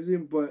of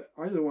confusing. But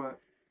I just want.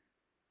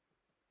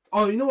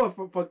 Oh, you know what?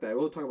 Fuck that.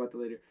 We'll talk about that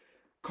later.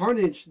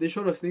 Carnage. They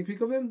showed a sneak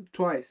peek of him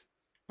twice.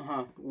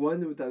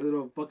 One with that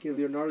little fucking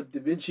Leonardo da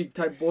Vinci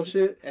type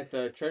bullshit at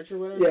the church or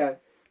whatever. Yeah,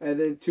 and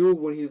then 2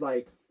 when he's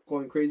like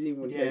going crazy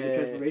when the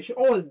transformation.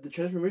 Oh, the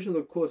transformation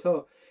looked cool as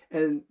hell.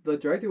 And the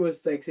director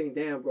was like saying,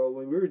 "Damn, bro,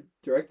 when we were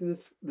directing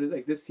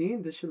this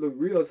scene, this should look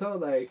real as hell."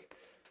 Like,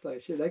 it's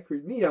like shit that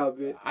creeped me out a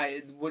bit.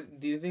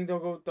 Do you think they'll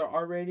go with the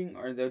R rating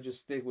or they'll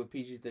just stick with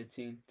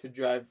PG-13 to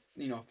drive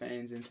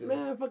fans into?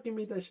 Man, fucking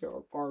make that shit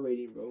R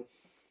rating, bro.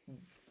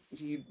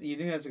 You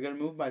think that's a good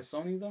move by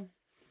Sony though?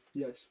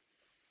 Yes.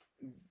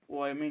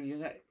 Well, I mean,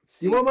 do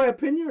you want my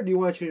opinion or do you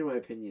want to change my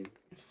opinion?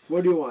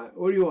 What do you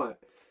want?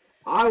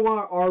 I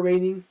want R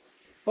rating.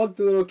 Fuck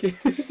the little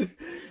kids.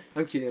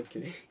 I'm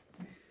kidding.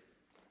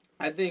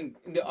 I think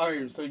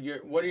so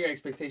what are your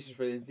expectations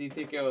for this? Do you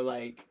think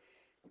it'll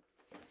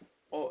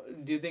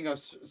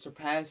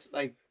surpass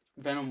like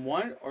Venom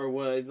 1 or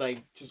will it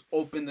like just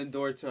open the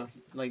door to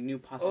like new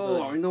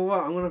possibilities? Oh, you know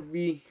what? I'm gonna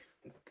be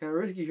kind of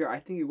risky here. I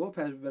think it will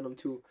pass Venom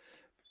 2.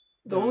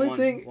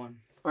 Venom 1.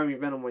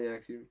 Venom 1, yeah,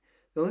 excuse me.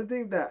 The only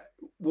thing that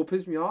will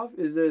piss me off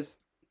is if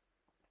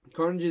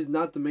Carnage is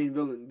not the main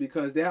villain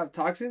because they have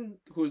Toxin,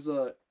 who's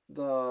the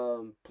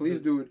police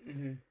dude,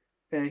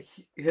 and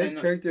his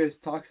character is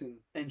Toxin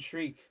and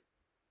Shriek.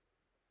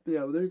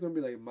 Yeah, but they're gonna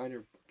be like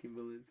minor fucking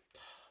villains.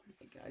 Oh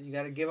my god, you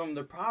gotta give them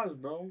the props,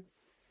 bro.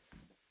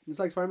 It's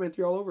like Spider-Man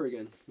 3 all over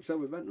again, except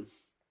with Venom.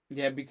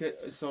 Yeah, because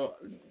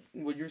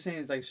what you're saying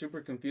is like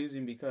super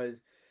confusing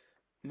because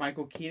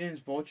Michael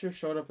Keaton's Vulture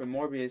showed up in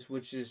Morbius,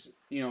 which is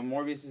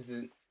Morbius is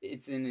in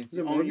its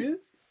own. Morbius?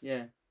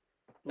 Yeah.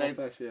 Like,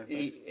 facts.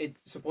 It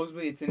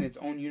supposedly it's in its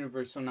own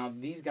universe. So now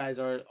these guys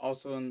are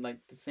also in like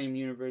the same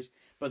universe,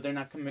 but they're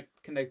not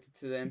connected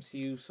to the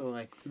MCU. So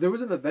like there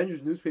was an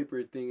Avengers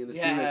newspaper thing in the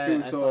trailer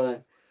too. I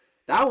so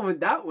saw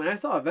that when I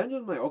saw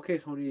Avengers, I'm like, okay,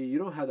 Sony, you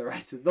don't have the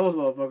rights to those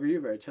motherfuckers.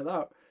 You better chill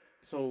out.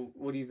 So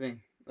what do you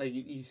think? Like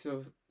you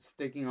still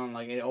sticking on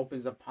like it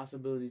opens up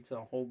possibility to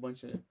a whole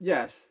bunch of.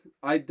 Yes,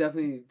 I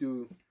definitely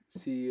do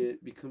see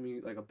it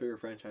becoming like a bigger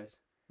franchise.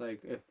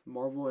 Like if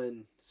Marvel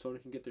and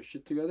Sony can get their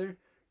shit together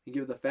and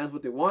give the fans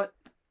what they want,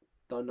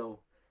 don't know.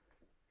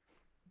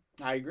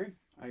 I agree.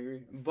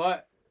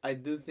 But I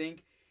do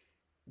think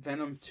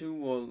Venom 2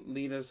 will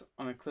lead us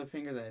on a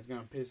cliffhanger that is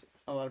going to piss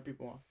a lot of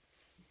people off.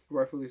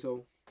 Rightfully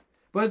so.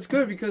 But it's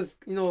good because,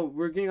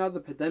 we're getting out of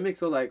the pandemic,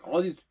 so like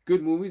all these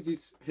good movies,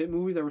 these hit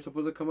movies that were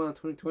supposed to come out in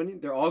 2020,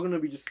 they're all going to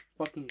be just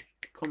fucking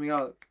coming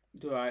out.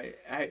 Do I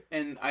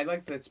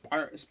like that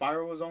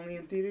Spiral was only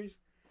in theaters.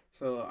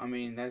 So, I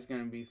mean, that's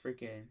going to be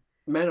freaking...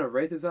 Man of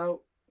Wraith is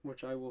out,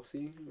 which I will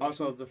see.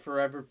 Also, The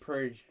Forever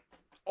Purge.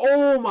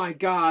 Oh my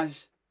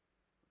gosh!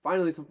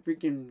 Finally, some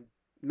freaking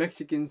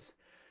Mexicans.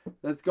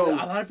 Let's go. A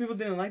lot of people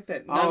didn't like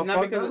that.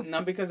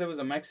 Not because it was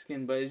a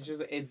Mexican, but it's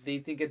just they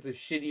think it's a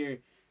shittier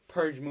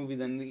Purge movie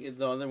than the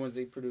other ones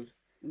they produced.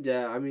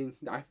 Yeah, I mean,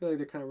 I feel like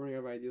they're kind of running out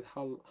of ideas.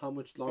 How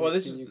much longer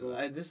can you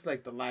go? This is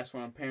like the last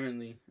one,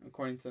 apparently,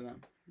 according to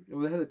them.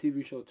 Well, they had a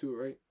TV show too,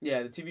 right?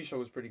 Yeah, the TV show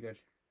was pretty good.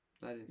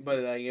 But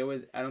like it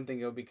was, I don't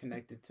think it would be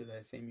connected to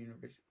that same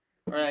universe,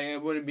 or like,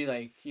 it wouldn't be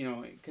like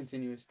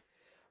continuous.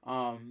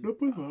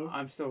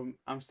 I'm still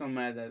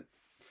mad that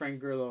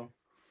Frank Grillo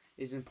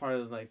isn't part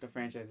of like the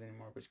franchise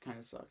anymore, which kind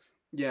of sucks.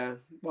 Yeah,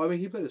 well, I mean,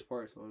 he played his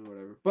part, so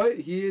whatever. But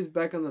he is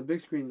back on the big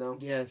screen now.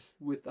 Yes.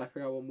 With I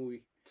forgot what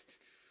movie.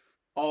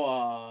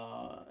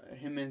 Oh,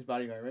 Hitman's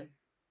Bodyguard, right?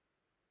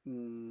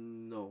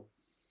 No.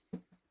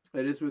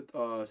 It is with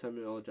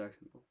Samuel L.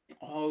 Jackson.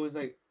 Oh, it was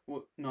like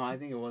no, I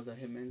think it was a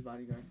Hitman's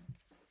Bodyguard.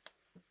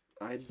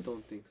 I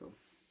don't think so.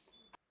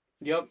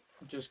 Yep,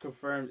 just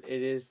confirmed.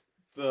 It is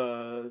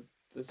the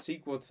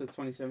sequel to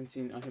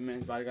 2017 A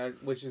Hitman's Bodyguard,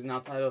 which is now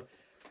titled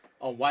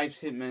A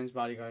Wife's Hitman's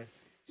Bodyguard.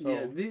 So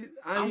yeah,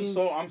 I'm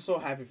so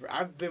happy for.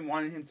 I've been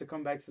wanting him to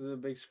come back to the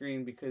big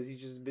screen because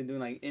he's just been doing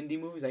like indie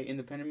movies, like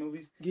independent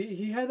movies.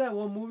 He had that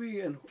one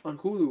movie on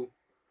Hulu.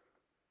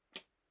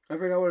 I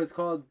forgot what it's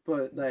called,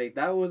 but like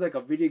that was like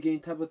a video game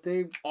type of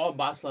thing. Oh,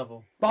 Boss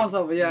Level. Boss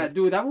Level, yeah,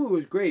 dude, that movie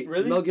was great.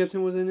 Really? Mel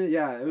Gibson was in it.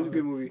 Yeah, it was a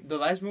good movie. The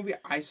last movie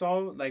I saw,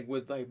 like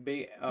with like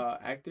big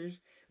actors,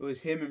 it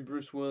was him and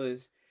Bruce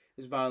Willis.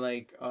 It's about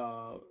like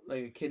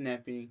a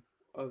kidnapping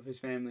of his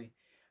family,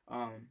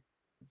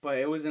 but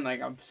it wasn't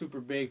like a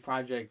super big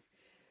project,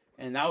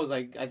 and that was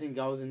like I think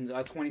that was in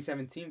a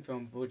 2017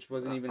 film, which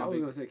wasn't even. I was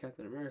gonna say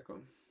Captain America.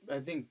 I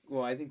think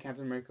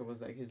Captain America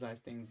was like his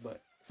last thing,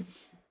 but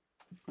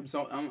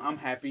I'm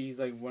happy he's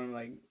like one of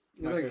like.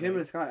 It's like him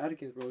and Scott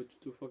Adkins, bro, to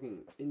do fucking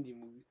indie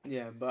movies.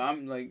 Yeah, but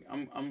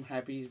I'm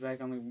happy he's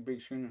back on the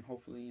big screen, and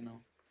hopefully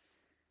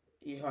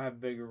he'll have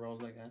bigger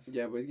roles, I guess.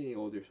 Yeah, but he's getting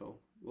older, so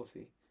we'll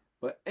see.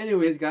 But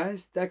anyways,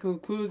 guys, that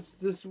concludes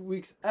this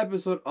week's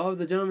episode of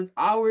The Gentleman's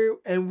Hour,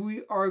 and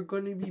we are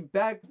going to be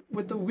back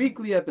with the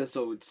weekly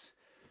episodes.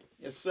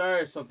 Yes,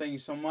 sir. So thank you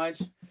so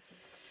much.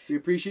 We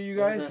appreciate you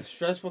guys. It was a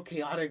stressful,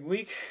 chaotic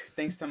week,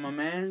 thanks to my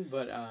man,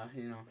 but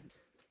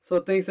So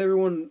thanks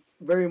everyone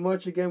very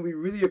much again. We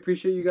really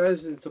appreciate you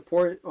guys and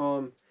support.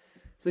 So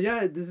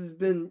yeah, this has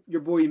been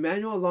your boy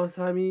Emmanuel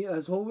alongside me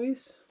as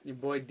always. Your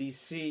boy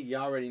DC. You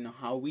already know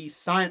how we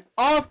sign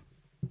off.